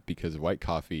flavored, because white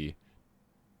coffee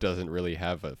doesn't really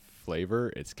have a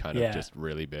flavor. It's kind of just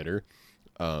really bitter.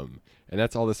 And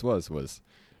that's all this was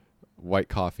white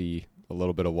coffee, a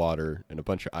little bit of water, and a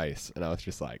bunch of ice. And I was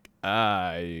just like,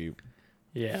 I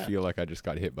feel like I just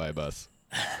got hit by a bus.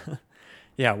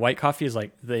 Yeah, white coffee is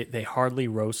like they hardly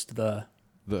roast the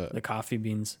coffee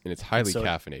beans, and it's highly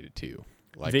caffeinated too.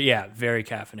 Like, very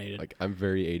caffeinated. Like, I'm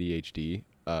very ADHD.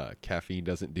 Caffeine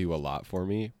doesn't do a lot for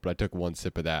me, but I took one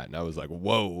sip of that and I was like,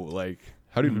 whoa, like,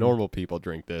 how do normal people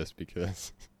drink this?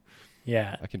 Because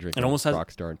I can drink it almost has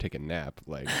Rockstar and take a nap.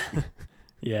 Like,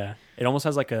 Yeah, it almost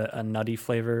has like a nutty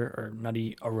flavor or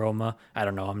nutty aroma. I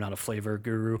don't know. I'm not a flavor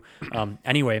guru.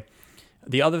 Anyway,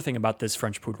 the other thing about this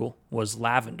French poodle was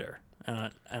lavender,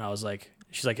 and I was like,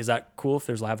 she's like, "Is that cool if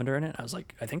there's lavender in it?" I was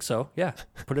like, "I think so. Yeah,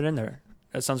 put it in there.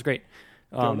 That sounds great."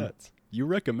 Go nuts. You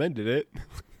recommended it.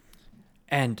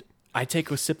 And I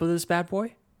take a sip of this bad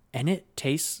boy, and it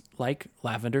tastes like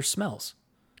lavender smells.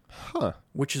 Huh.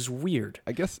 Which is weird.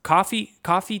 I guess Coffee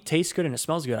tastes good and it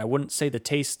smells good. I wouldn't say it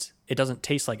doesn't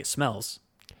taste like it smells.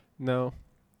 no.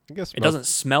 I guess It doesn't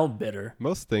smell bitter.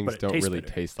 most things but it don't tastes really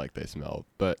bitter. taste like they smell.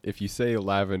 But if you say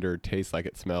lavender tastes like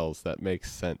it smells, that makes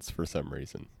sense for some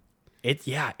reason.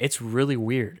 It's really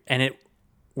weird. And it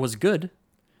was good,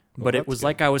 but it that's was good.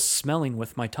 like I was smelling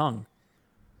with my tongue.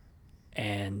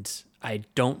 And I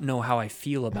don't know how I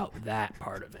feel about that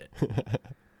part of it.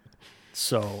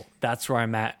 So that's where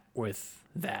I'm at with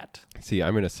that. See,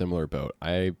 I'm in a similar boat.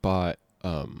 I bought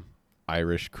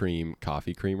Irish cream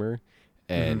coffee creamer,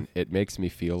 and it makes me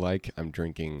feel like I'm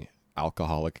drinking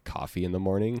alcoholic coffee in the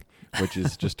morning, which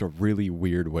is just a really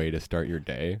weird way to start your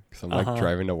day. Because I'm like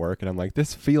driving to work, and I'm like,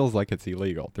 this feels like it's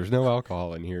illegal. There's no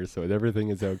alcohol in here, so everything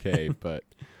is okay. But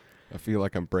I feel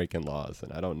like I'm breaking laws,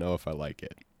 and I don't know if I like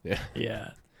it. Yeah.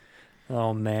 Yeah.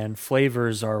 Oh, man.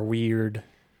 Flavors are weird.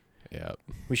 Yeah.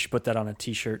 We should put that on a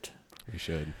T-shirt. We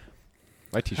should.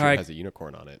 My T-shirt All right. has a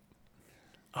unicorn on it.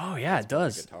 Oh, yeah, it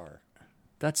does. Guitar.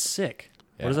 That's sick.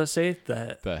 Yeah. What does that say?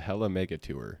 The Hella Mega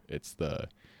Tour. It's the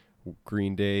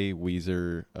Green Day,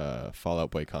 Weezer, Fall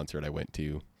Out Boy concert I went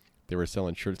to. They were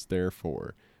selling shirts there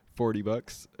for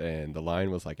 $40, and the line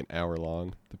was like an hour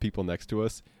long. The people next to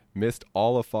us missed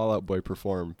all of Fall Out Boy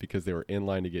perform because they were in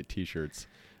line to get T-shirts.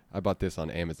 I bought this on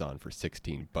Amazon for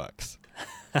 $16.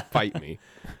 Fight me.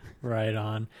 Right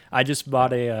on. I just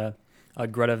bought a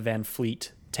Greta Van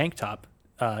Fleet tank top.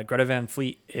 Greta Van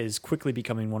Fleet is quickly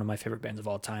becoming one of my favorite bands of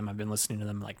all time. I've been listening to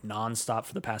them like nonstop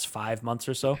for the past 5 months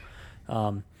or so.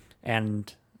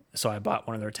 And so I bought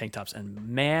one of their tank tops, and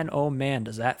man, oh man,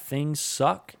 does that thing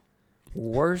suck.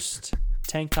 Worst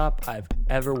tank top I've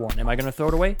ever worn. Am I going to throw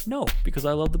it away? No, because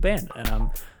I love the band, and I'm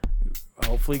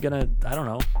hopefully going to, I don't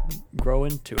know, grow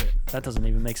into it. That doesn't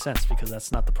even make sense because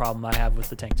that's not the problem I have with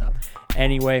the tank top.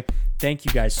 Anyway, thank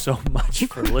you guys so much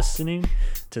for listening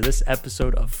to this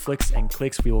episode of Flicks and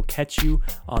Clicks. We will catch you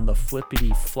on the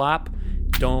flippity flop.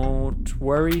 Don't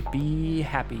worry, be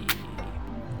happy.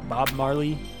 Bob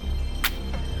Marley,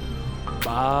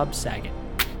 Bob Saget.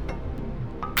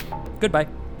 Goodbye.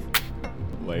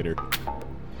 Later.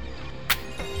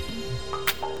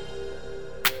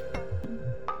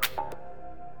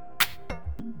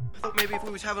 I thought maybe if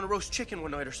we was having a roast chicken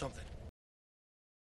one night or something.